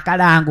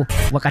akalango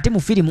wakati mu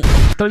firimu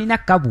tolina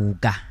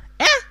kabuuka.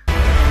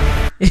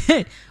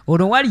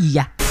 Ono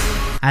waliya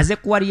aze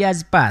ku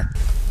Warriors Path.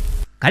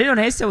 Kalino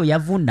naye sebo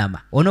yavunnama.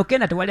 Ono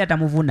Kena tewali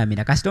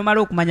atamuvunnamira kasita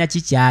omala okumanya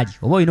kikyali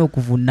oba olina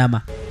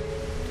okuvunnama.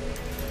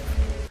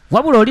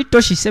 Wabula oli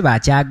Toshi sebo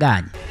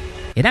akyagaanye.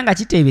 Era nga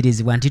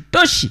kiteeberezebwa nti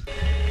Toshi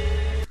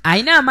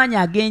alina amaanyi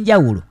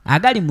ag'enjawulo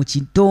agali mu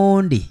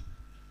kitonde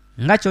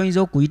nga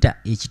ky'oyinza okuyita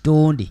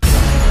ekitonde.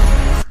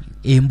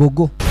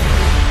 Embogo.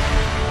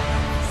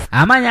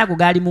 Amaanyi ago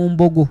gaali mu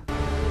mbogo.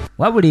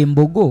 Wabula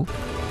embogo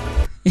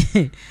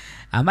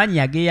amaanyi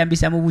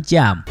yageeyambisa mu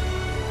bukyamu.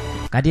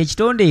 Kati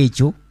ekitonde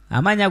ekyo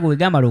amaanyi ago bwe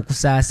gamala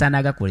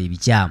okusaasana gakola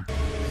ebikyamu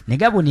ne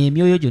gabona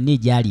emyoyo gyonna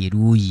egyali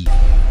eruuyi.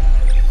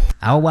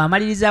 Awo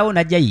bw'amalirizaawo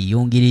n'ajja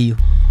yeeyongereyo.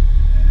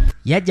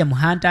 Yajja mu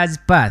Hunters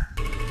Path.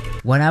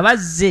 Wano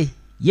abazze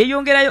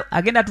yeeyongerayo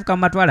agenda atuuka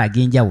mu matwale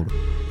ag'enjawulo.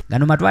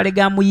 Gano matwale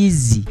ga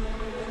muyizi.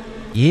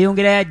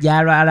 Yeeyongerayo ajja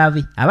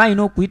alabe aba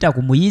alina okuyita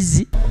ku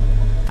muyizi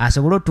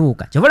asobole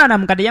otuuka. Kyobala na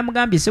mukadde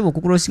yamugambye sebo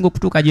okukulosinga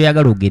okutuuka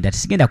gy'oyagala ogenda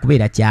tisigenda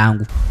kubeera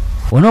kyangu.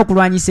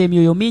 Onookulwanyisa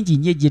emyoyo mingi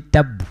nnyo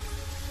egy'ettabbu.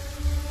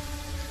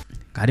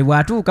 Kati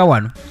bw'atuuka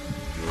wano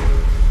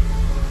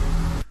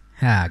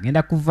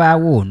agenda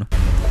kuvaawo ono.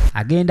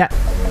 Agenda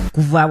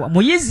kuvaawo.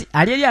 Muyizi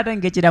ali eri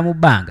atengekera mu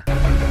bbanga.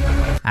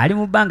 Ali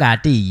mu bbanga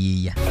ate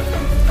yeeya.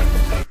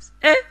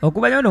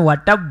 Okubanya ono wa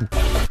ttabbu.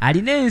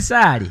 Alina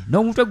ensaale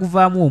n'omutwe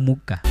guvaamu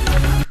omukka.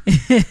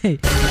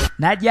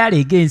 N'ajja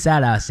aleega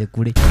ensaale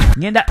asekule.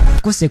 Ngenda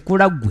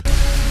kusekula ggwe.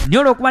 Naye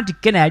olw'okuba nti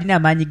Kena yalina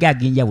amaanyi ge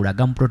ag'enjawulo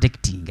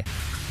agamuprotectinga.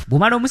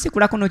 Bw'omala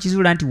omusekulako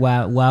n'okizuula nti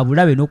wa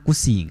bulabe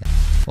n'okusinga.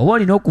 Oba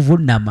olina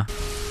okuvunnama.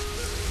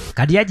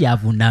 Kati yajja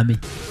avunname.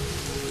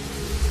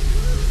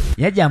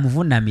 Yajja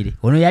amuvunnamire.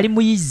 Ono yali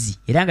muyizi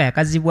era nga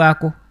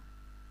yakazibwako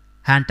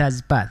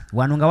Hunters Path.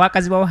 Wano nga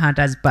wakazibwawo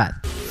Hunters Path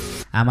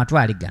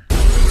amatwale gano.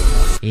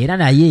 Era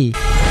naye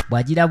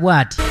bw'agira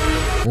bw'ati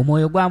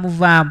omwoyo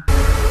gwamuvaamu.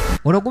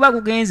 Olwo guba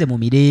gugenze mu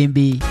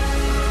mirembe.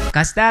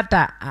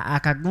 Kasitaata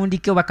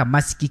akagundike oba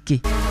kamasiki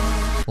ke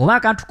oba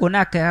akantu konna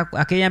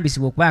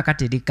akeeyambisibwa okuba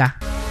akatereka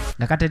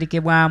nga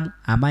katerekebwamu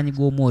amaanyi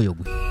g'omwoyo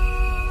gwe.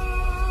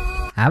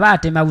 Aba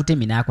atema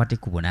butemi n'akwata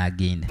ekkubo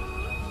n'agenda.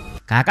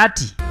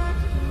 Kaakati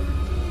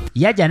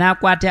yajja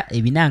n'akwata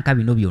ebinanka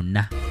bino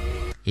byonna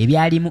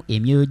ebyalimu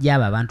emyoyo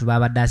gy'abo abantu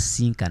babadde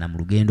asisinkana mu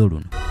lugendo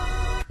luno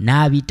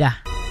n'abita.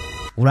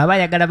 Olwo aba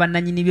ayagala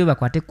bannannyini byo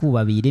bakwate ekkubo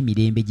babeere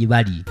emirembe gye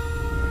bali.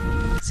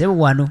 Sebo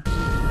wano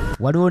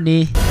waliwo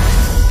ne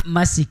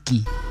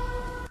masiki.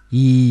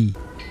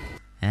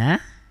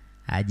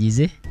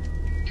 Agize.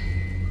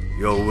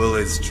 Your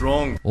will is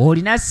strong.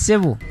 Olina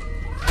sebo.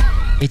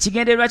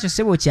 Ekigendererwa kyo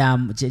sebo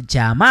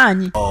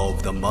ky'amaanyi.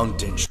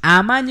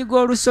 Amaanyi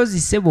g'olusozi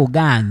sebo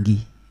gange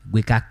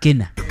gwe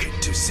kakena.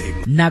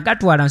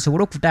 Nagatwala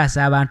nsobole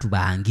okutaasa abantu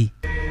bange.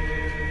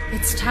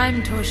 It's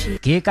time, Toshi.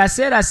 Ke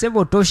kaseera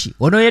sebo Toshi.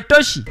 Ono ye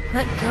Toshi.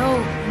 Let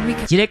go and we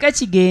can... Kireke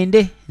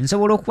kigende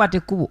nsobola okukwata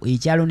ekkubo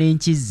ekyalo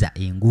n'enkizza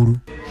engulu.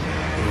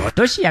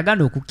 Toshi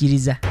yaganda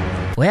okukkiriza.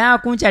 Oyagala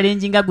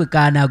kunkyalenjinga gwe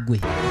kaana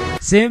gwe.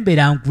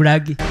 Sembera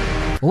nkulage.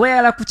 Oba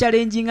oyagala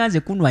kukyalenjinga nze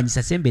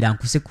kunwanyisa sembera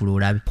nkusekula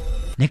olabe.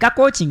 Ne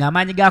kakookinga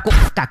amaanyi gaako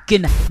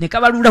kakena ne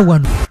kabalula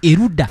wano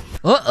erudda.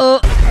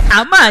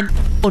 Amaanyi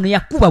ono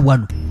yakuba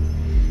wano.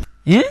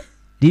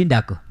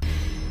 Lindako.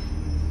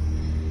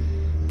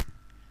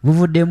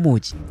 Buvuddemu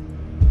ki?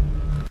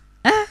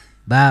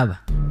 Baaba.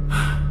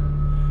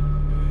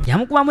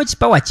 Yamukubamu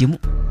ekipawa kimu.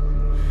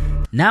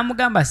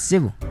 N'amugamba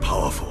sebo.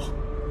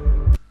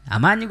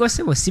 Amaanyi go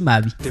sebo si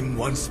mabi.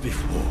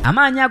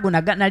 Amaanyi ago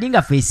nali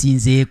nga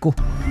feesinzeeko.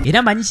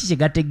 Era manyi ki kye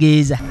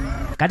gategeeza.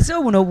 Kati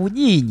sebo buno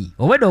obunyinyi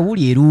obwedde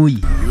obuli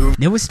eruuyi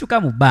ne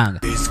busituka mu bbanga.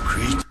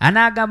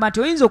 Anaagamba nti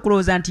oyinza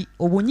okulowooza nti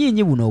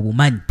obunyinyi buno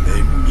obumanyi.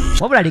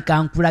 Wabula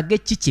leka nkulage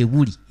ki kye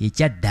buli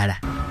ekya ddala.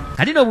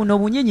 Kati no buno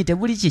obunyinyi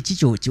tebuli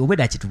kikyo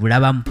obwedda kye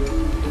tubulabamu.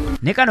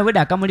 Ne kano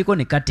obwedda akamuliko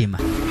ne katema.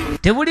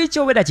 Tebuli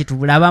kyo obwedda kye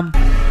tubulabamu.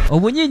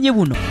 Obunyinyi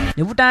buno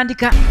ne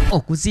butandika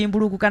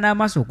okuzimbulukuka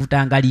n'amaaso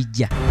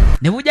okutangalijja.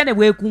 Ne bujja ne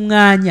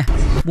bwekuŋŋaanya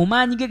mu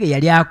maanyi ge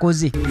yali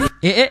akoze.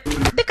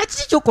 Deka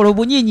kiki kyokola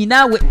obunyinyi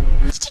naawe?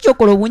 Kiki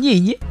kyokola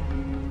obunyinyi?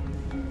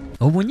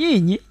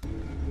 obunyinyi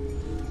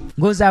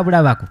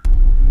ng'ozaabulabako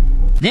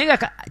naye nga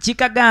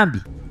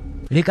kikagambye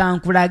leka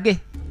nkulage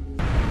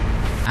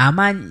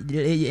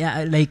amaanyi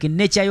like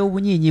nature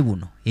y'obunyinyi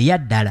buno eya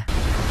ddala.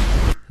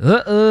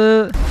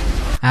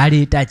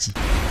 Aleeta ki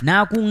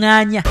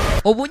n'akuŋŋaanya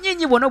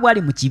obunyinyi bwonna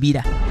bwali mu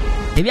kibira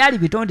tebyali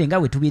bitonde nga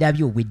bwe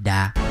tubirabye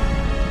obwedda.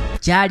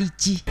 Kyali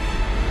ki?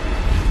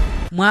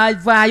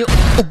 Mwavaayo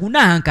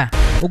ogunanka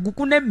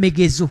ogukuna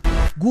emmegezo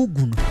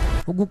guguno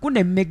ogukuna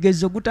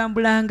emmegezo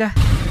gutambulanga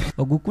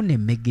ogukuna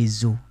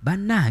emmegezo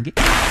bannange.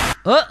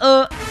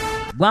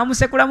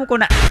 Gwamusekulamuko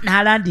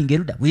n'alandinga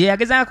erudda bwe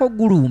yagezaako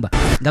gulumba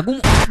nga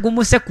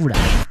gumusekula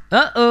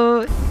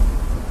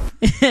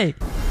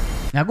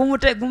nga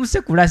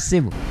gumusekula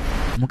ssebo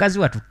mukazi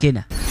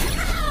watukena.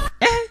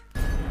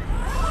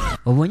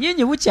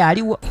 Obunyinyi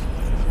bukyaliwo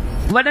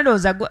kubadde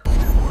ndowooza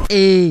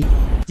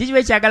kikiba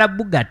ekyagala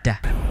bugatta.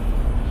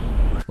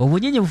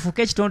 Obunyinyi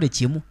bufuuka ekitonde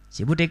kimu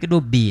kyebuteekeddwa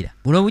obbiira.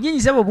 Buno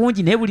obunyinyi sebo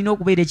bungi naye bulina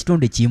okubeera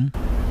ekitonde kimu.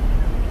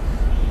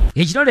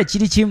 Ekitonde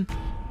kiri kimu.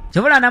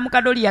 Kyobola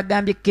namukadoli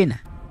yagambye Kena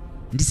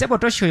nti sebo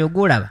Toshi oyo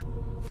gw'olaba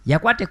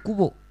yakwata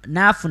ekkubo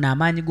n'afuna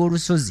amaanyi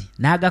g'olusozi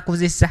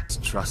n'agakozesa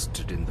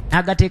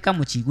n'agateeka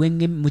mu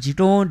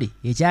kitonde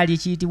ekyali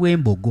ekiyitibwa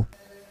embogo.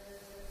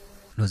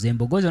 Nozo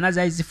embogo zonna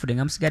zaali zifudde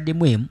nga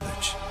musigaddemu emu.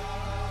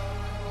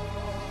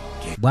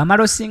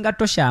 Bw'amala osinga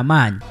Toshi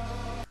amaanyi,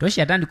 Toshi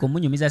yatandika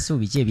omunyumiza sebo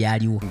biki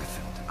ebyaliwo.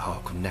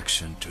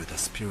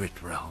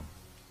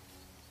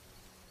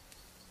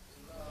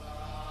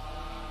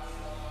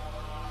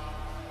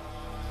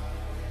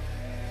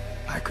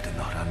 I could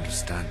not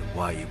understand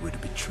why he would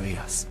betray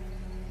us.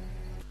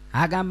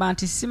 Agamba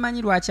nti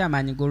simanyi lwaki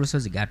amaanyi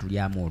g'olusozi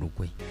gaatulyamu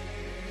olukwe.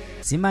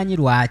 Simanyi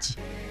lwaki.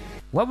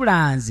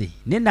 Wabula nze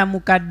ne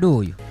namukadde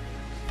oyo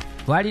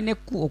twalina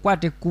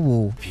okwata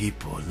ekkubo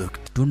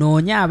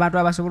tunoonya abantu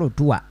abasobola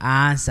otuwa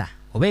ansa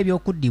oba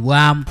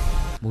ebyokuddibwamu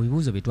mu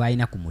bibuuzo bye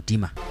twalina ku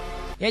mutima.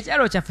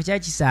 Ekyalo kyaffe kyali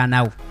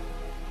kisaanawo.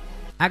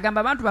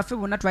 Agamba abantu baffe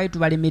bonna twali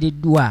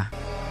tubalemereddwa.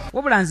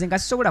 Wabula nze nga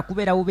sisobola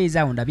kubeera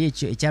bubeezaawo ndabye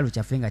ekyalo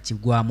kyaffe nga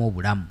kigwamu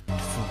obulamu.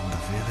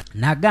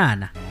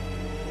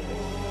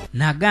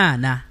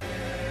 Nagaana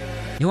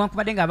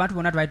newankubadde nga abantu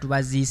bonna twali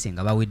tubaziise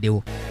nga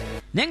baweddewo.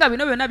 Naye nga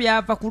bino byonna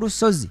byava ku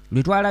lusozi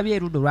lwe twalabye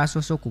erudda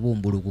olwasoose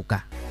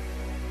okubumbulukuka.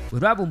 Bwe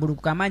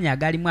twabumbulukuka amaanyi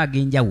agalimu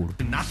ag'enjawulo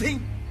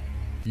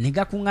ne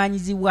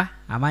gakuŋŋaanyizibwa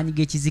amaanyi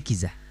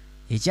g'ekizikiza.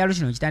 Ekyalo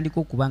kino kitandika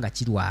okuba nga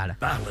kirwala.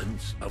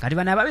 Kati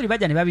bano ababiri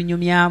bajja ne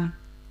babinyumyamu.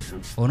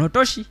 Ono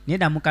Toshi ne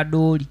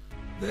Namukadooli.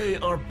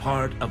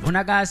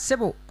 Onaga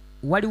sebo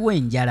waliwo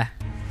enjala.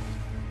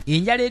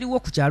 Enjala eriwo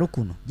ku kyalo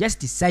kuno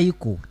just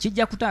cycle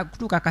kijja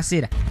kutuuka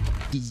akaseera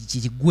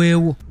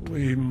kigwewo.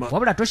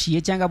 Wabula Toshi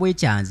yekyanga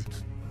bwekyanze.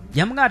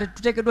 Yamugamba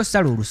tuteekeddwa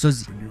ossala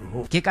olusozi.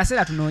 Ke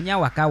kaseera tunoonya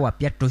waka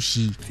wapya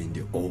Toshi.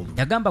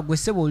 Yagamba gwe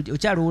sebo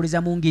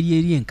okyalowoleza mu ngeri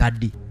eri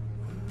enkadde.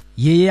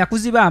 Yeye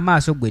yakuziba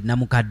amaaso gwe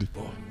Namukadde.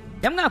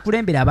 Yamugamba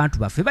kulembera abantu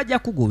baffe bajja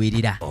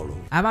kugoberera.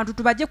 Abantu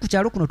tubajje ku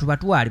kyalo kuno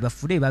tubatwale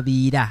bafule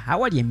babiira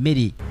awali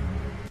emmere.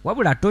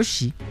 Wabula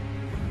Toshi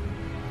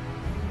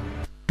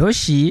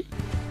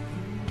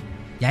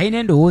yalina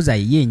endowooza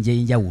ye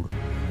enjawulo.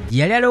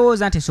 Yali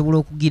alowooza nti esobola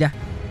okugira.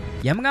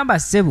 Yamugamba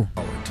ssebo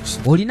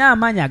olina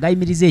amaanyi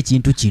agayimiriza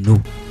ekintu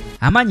kino.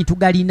 Amaanyi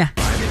tugalina.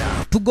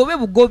 Tugobe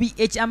bugobi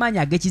amaanyi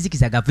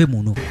ag'ekizikiza gave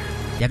muno.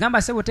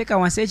 Yagamba ssebo teeka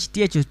wansi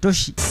ekiti ekyo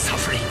Toshi.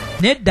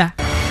 Nedda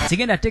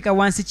sigenda teeka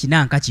wansi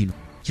kinanka kino.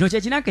 Kino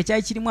kye kinanka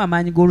ekyali kirimu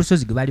amaanyi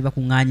g'olusozi ge baali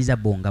bakuŋŋaanyiza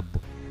bongabbo.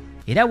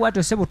 Era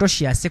bw'atyo ssebo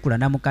Toshi yasekula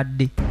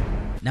Namukadde.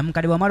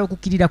 Namukadde bw'amala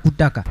okukkirira ku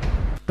ttaka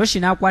Toshi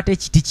n'akwata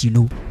ekiti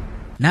kino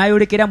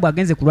n'ayolekera mbu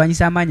agenze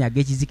kulwanyisa amaanyi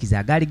ag'ekizikiza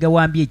agaali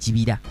gawambye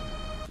ekibira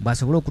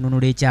bw'asobole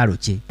okununula ekyalo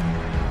kye.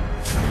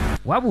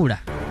 Wabula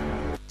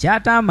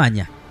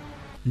ky'ataamanya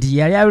nti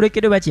yali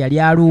ayolekedde oba kye yali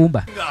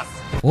alumba.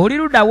 Oli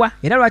luddawa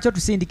era lwaki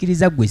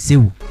otusindikiriza ggwe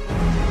ssebo?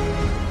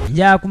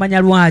 Njagala kumanya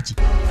lwaki.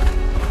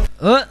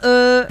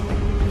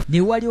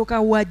 Ne walyoka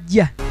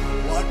wajja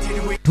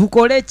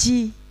tukole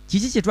ki?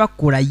 Kiki kye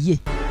twakkola ye?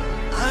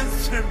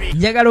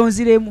 Njagala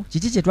onziremu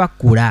kiki kye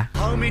twakkola?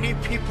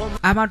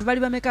 Abantu bali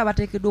bameka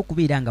abateekeddwa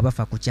okubeera nga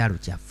bafa ku kyalo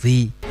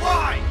kyaffe?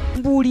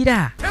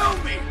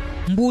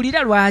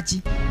 Mbuulira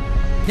lwaki?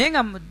 Naye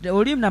nga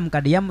oli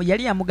Namukadde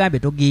yali yamugambye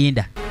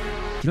togenda.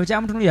 Kino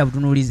kyamutunulira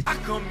butunulizi.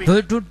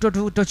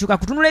 Tokyuka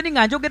kutunula eri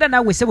nga njogera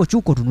naawe ssebo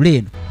kyuka otunula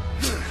eno.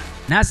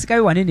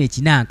 N'asikayo wanene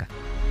ekinanka.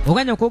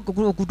 Oganya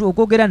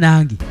okwogera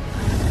nange.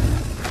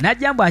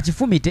 N'ajja mbu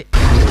akifumite.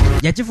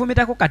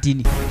 Yakifumitako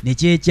katini ne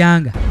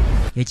kyekyanga.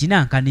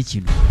 Ekinanka ne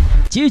kino.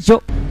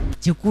 Kiikyo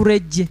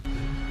kikurejje.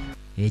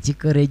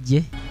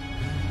 Ekikurejje.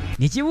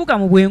 Ne kibuuka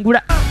mu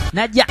bwengula.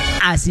 N'ajja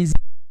asinzi.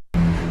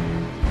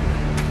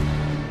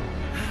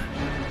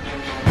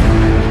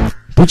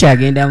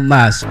 Tukyagenda mu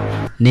maaso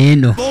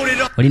neeno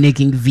olina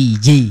King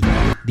VJ,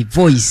 the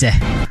voice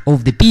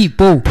of the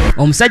people.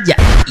 Omusajja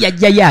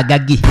yajjayo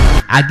agage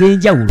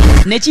ag'enjawulo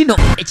ne kino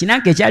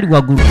ekinanka ekyali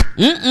waggulu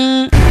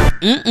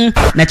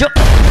nakyo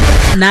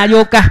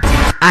n'alyoka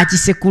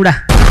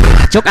akisekula.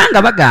 Kyokka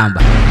nga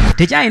bagamba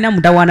tekyalina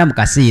mutawaana mu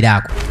kaseera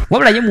ako.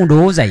 wabula ye mu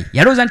ndowooza ye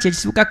yalowooza nti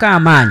ekisibukako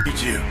amaanyi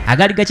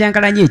agaali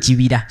gakyankalanye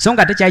ekibira so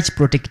nga tekyali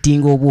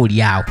kiprotectinga oba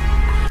oliawo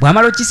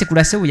bw'amala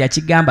okisekula ssebo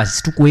yakigamba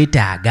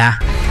situkwetaaga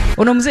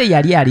ono omuzeeyi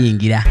yali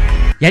alengira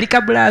yali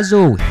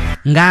kabulaazo we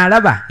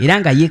ng'alaba era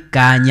nga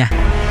yekkaanya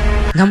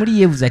nga muli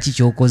yeebuuza ki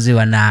ky'okoze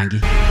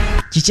wanange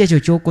kiki ekyo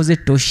ky'okoze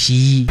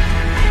Toshi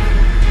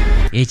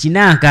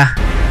ekinanka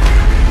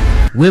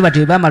weeba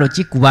twe baamala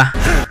okikuba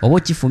oba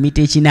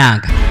okifumita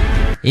ekinanka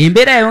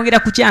embeera yayongera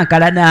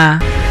kukyankalana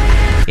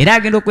era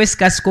agenda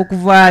okwesikasika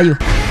okuvaayo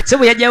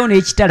ssebo yajjayo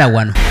n'ekitala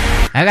wano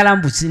ayagala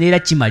mbusi neera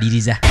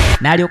kimaliriza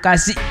n'alyoka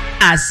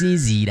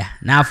asinziira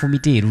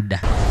n'afumita erudda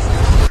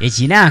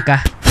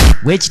ekinanka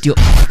bwe kityo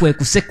kwe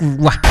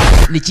kusekulwa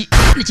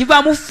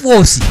nekivaamu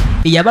foosi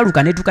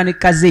eyabaluka netuuka ne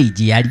kazeeyi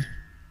gye yali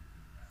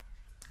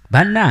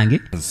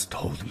bannange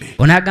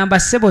ono agamba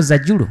ssebo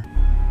Zajjulo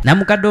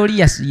namukadde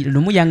oli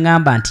lumu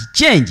yaŋŋamba nti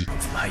change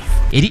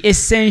eri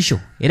essential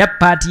era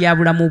paati ya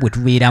bulamu bwe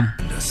tubeeramu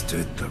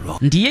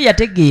nti ye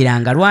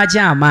yategeeranga lwaki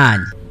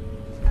amaanyi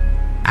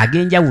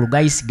ag'enjawulo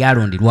gayisi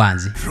gaalonderwa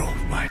nze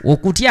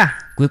okutya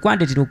kwe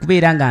kwandetera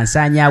okubeera nga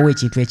nsaanyaawo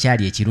ekintu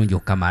ekyali ekirungi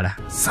okukamala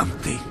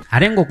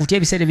ate ng'okutya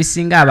ebiseera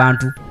ebisinga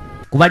abantu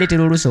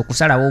kubaleetera oluusi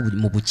okusalawo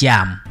mu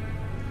bukyamu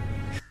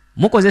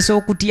mukozesa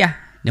okutya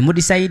ne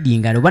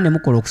mudisayidinga oba ne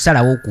mukola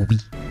okusalawo okubi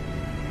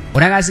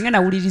onanga singa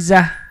nawuliriza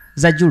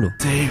Zajjulo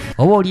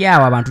oba oli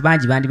awo abantu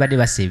bangi bandibadde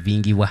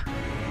basevingibwa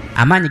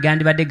amaanyi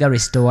gandibadde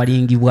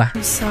garestowalingibwa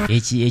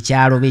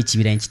ekyalo oba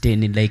ekibira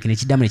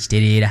nekiddamu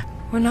nekitereera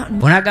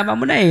onagamba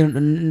munaye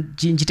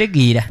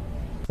nkitegeera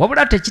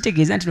wabula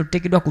tekitegeeza nti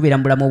notuteekeddwa kubeera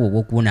mu bulamu obwo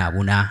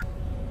obw'okubonaabona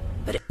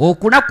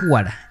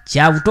okunakuwala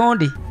kya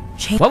butonde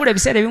wabula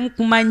ebiseera ebimu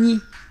kumanyi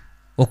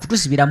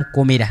okutusibira mu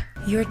kkomera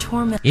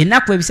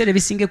ennaku ebiseera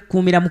ebisinga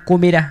ekukuumira mu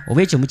kkomera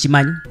oba ekyo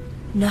mukimanyi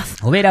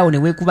obeeraawo ne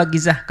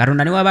weekubagiza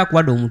Katonda ne waba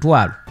akuwadde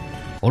omutwalo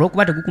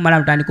olw'okuba tegukumala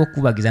notandika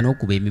okukubagiza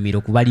n'okuba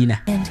emimiro kubalina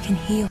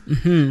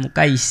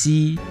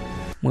mukayisi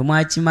mwe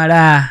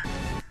mwakimala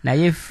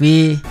naye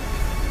ffe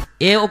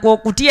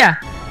okutya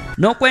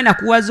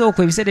n'okwenakuwaza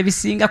okwo ebiseera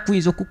ebisinga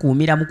kuyinza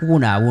okukuumira mu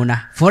kubonaabona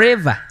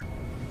forever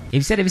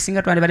ebiseera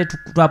ebisinga twandibadde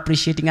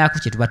tuappreciatingako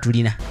kye tuba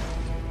tulina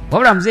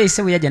wabula muzeeyi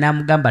ssebo yajja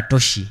n'amugamba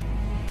Toshi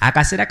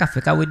akaseera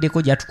kaffe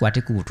kaweddeko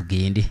gyatukwateko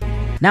butugende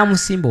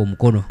n'amusimba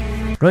omukono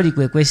loli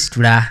kwe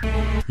kwesitula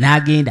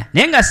n'agenda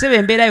naye nga ssebo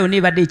embeera yonna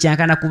ebadde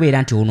ekyankana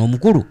kubeera nti ono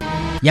omukulu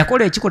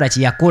yakola ekikola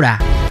kye yakola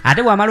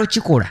ate bw'amala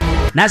okikola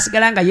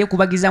n'asigala nga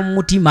yeekubagiza mu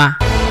mutima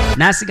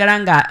n'asigala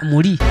nga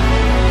muli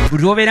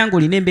buli lw'obeera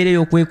ng'olina embeera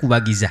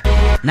ey'okwekubagiza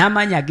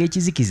n'amaanyi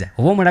ag'ekizikiza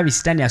oba omulabi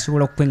sitaani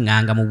asobola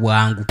okukweŋŋanga mu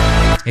bwangu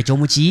ekyo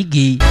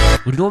mukiyige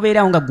buli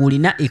lw'obeerawo nga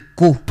gw'olina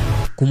ekko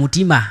ku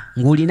mutima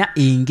ng'olina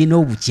enge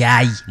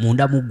n'obukyayi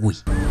munda mu ggwe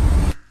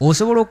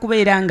osobola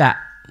okubeera nga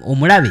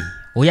omulabe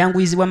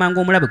oyanguyizibwa mangu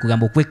omulabe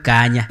kugamba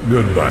okwekkaanya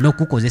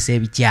n'okukozesa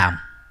ebikyamu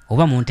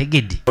oba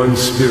muntegedde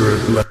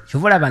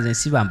kyova olaba nze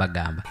nsiba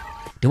mbagamba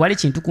tewali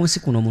kintu ku nsi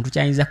kuno omuntu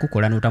kyayinza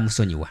kukola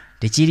n'otamusonyiwa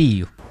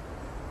tekiriiyo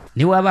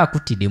ne waba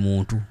akuttidde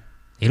muntu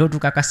era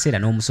otuuka akaseera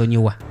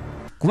n'omusonyiwa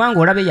kubanga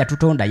olaba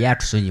eyatutonda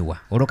yatusonyiwa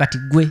olwo kati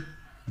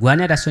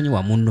gwani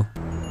atasonyiwa munno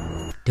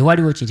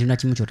tewaliwo kintu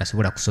nakimu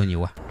kyotasobola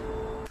kusonyiwa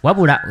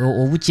wabula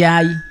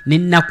obukyayi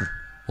n'ennaku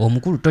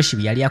omukulu Toshi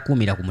bye yali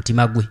akuumira ku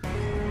mutima gwe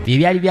bye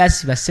byali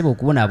byasiba ssebo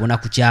okubonaabona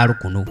ku kyalo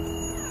kuno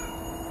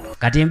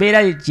kati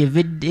embeera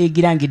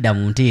egira ng'edda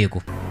mu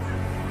nteeko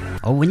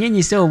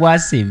obunyinyi ssebo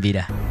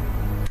bwasembera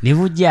ne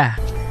bujja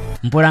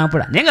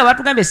mpolampola naye nga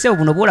batugambye ssebo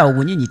buno bwolaba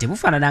obunyinyi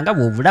tebufaanana nga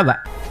bw'obulaba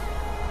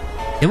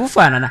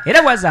tebufaanana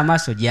era bwazza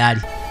amaaso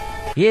gyali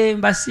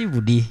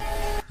mbasiibudde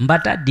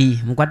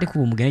mbatadde mukwate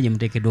kuba omugende gye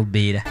muteekeddwa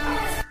obbeera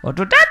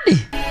otutadde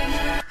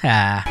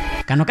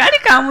kano kaali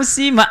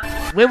kamusiima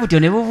bwe butyo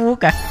ne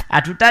bubuuka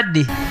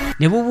atutadde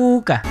ne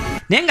bubuuka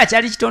naye nga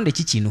kyali kitonde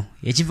kikino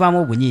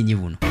ekivaamu obunyinyi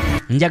buno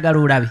njagala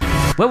olabe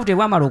bwe butyo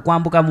bwamala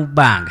okwambuka mu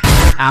bbanga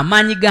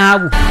amaanyi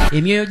gaabwo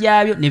emyoyo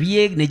gyabyo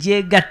ne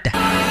gyegatta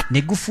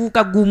ne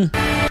gufuuka gumu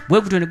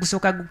bwe butyo ne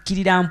gusooka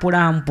gukkirira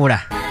mpola mpola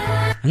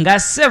nga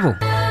ssebo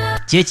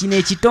kyekino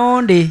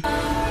ekitonde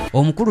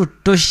omukulu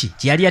Toshi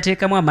kyeyali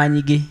yateekamu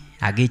amaanyi ge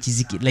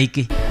ag'ekiziki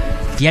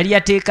kyeyali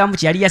yateekamu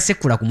kyeyali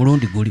yasekula ku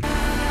mulundi guli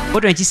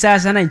bwetyo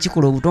nekisaasana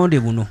nekikola obutonde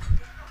buno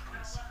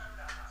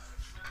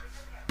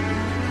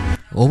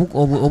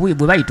bwe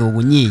bayita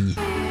obunyinyi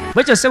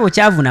bwekyo ssebo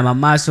kyavunama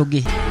mu maaso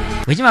ge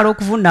bwe kimala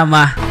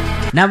okuvunama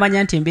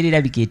n'amanya nti embeera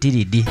erabika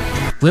eteredde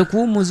kwe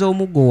kuwummuza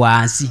omuggo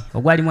wansi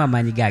ogwalimu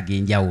amaanyi ge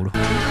ag'enjawulo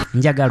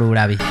njagala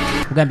olabe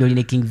kugambye oli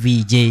ne King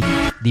VJ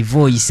the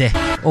voice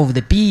of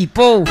the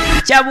people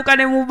kyabuka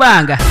ne mu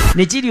bbanga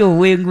ne kiri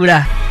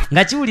obwengula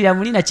nga kiwulira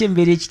muli nakyo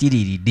embeera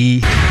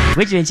ekitiriiridde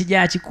bwekyo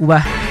nekijja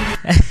kikuba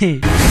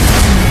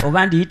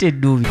oba ndiyita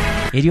edduubi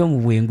eri omu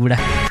bwengula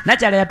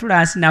nakyala yatula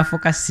wansi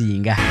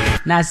n'afokasinga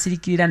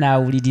n'asirikirira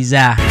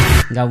n'awuliriza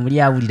nga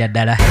muli awulira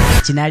ddala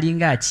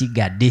kinaalinga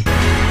akigadde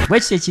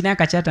bwekityo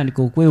ekinanka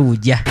kyatandika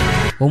okwewujja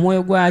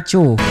omwoyo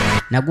gwakyo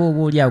nagwo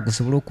oba oli awo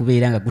gusobola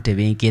okubeera nga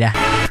gutebenkera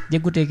gye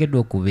guteekeddwa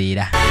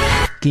okubeera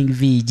King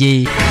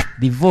VJ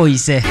the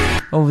voice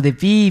of the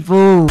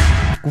people.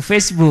 Ku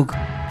Facebook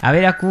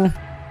abera ku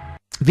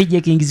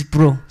VJ Kings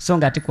Pro, so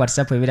nga ate ku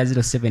WhatsApp ebera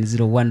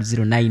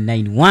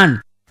 07010991.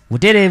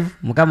 Buterevu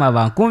mukama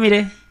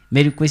abankumire.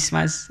 Merry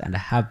Christmas and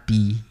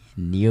Happy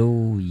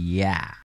New Year.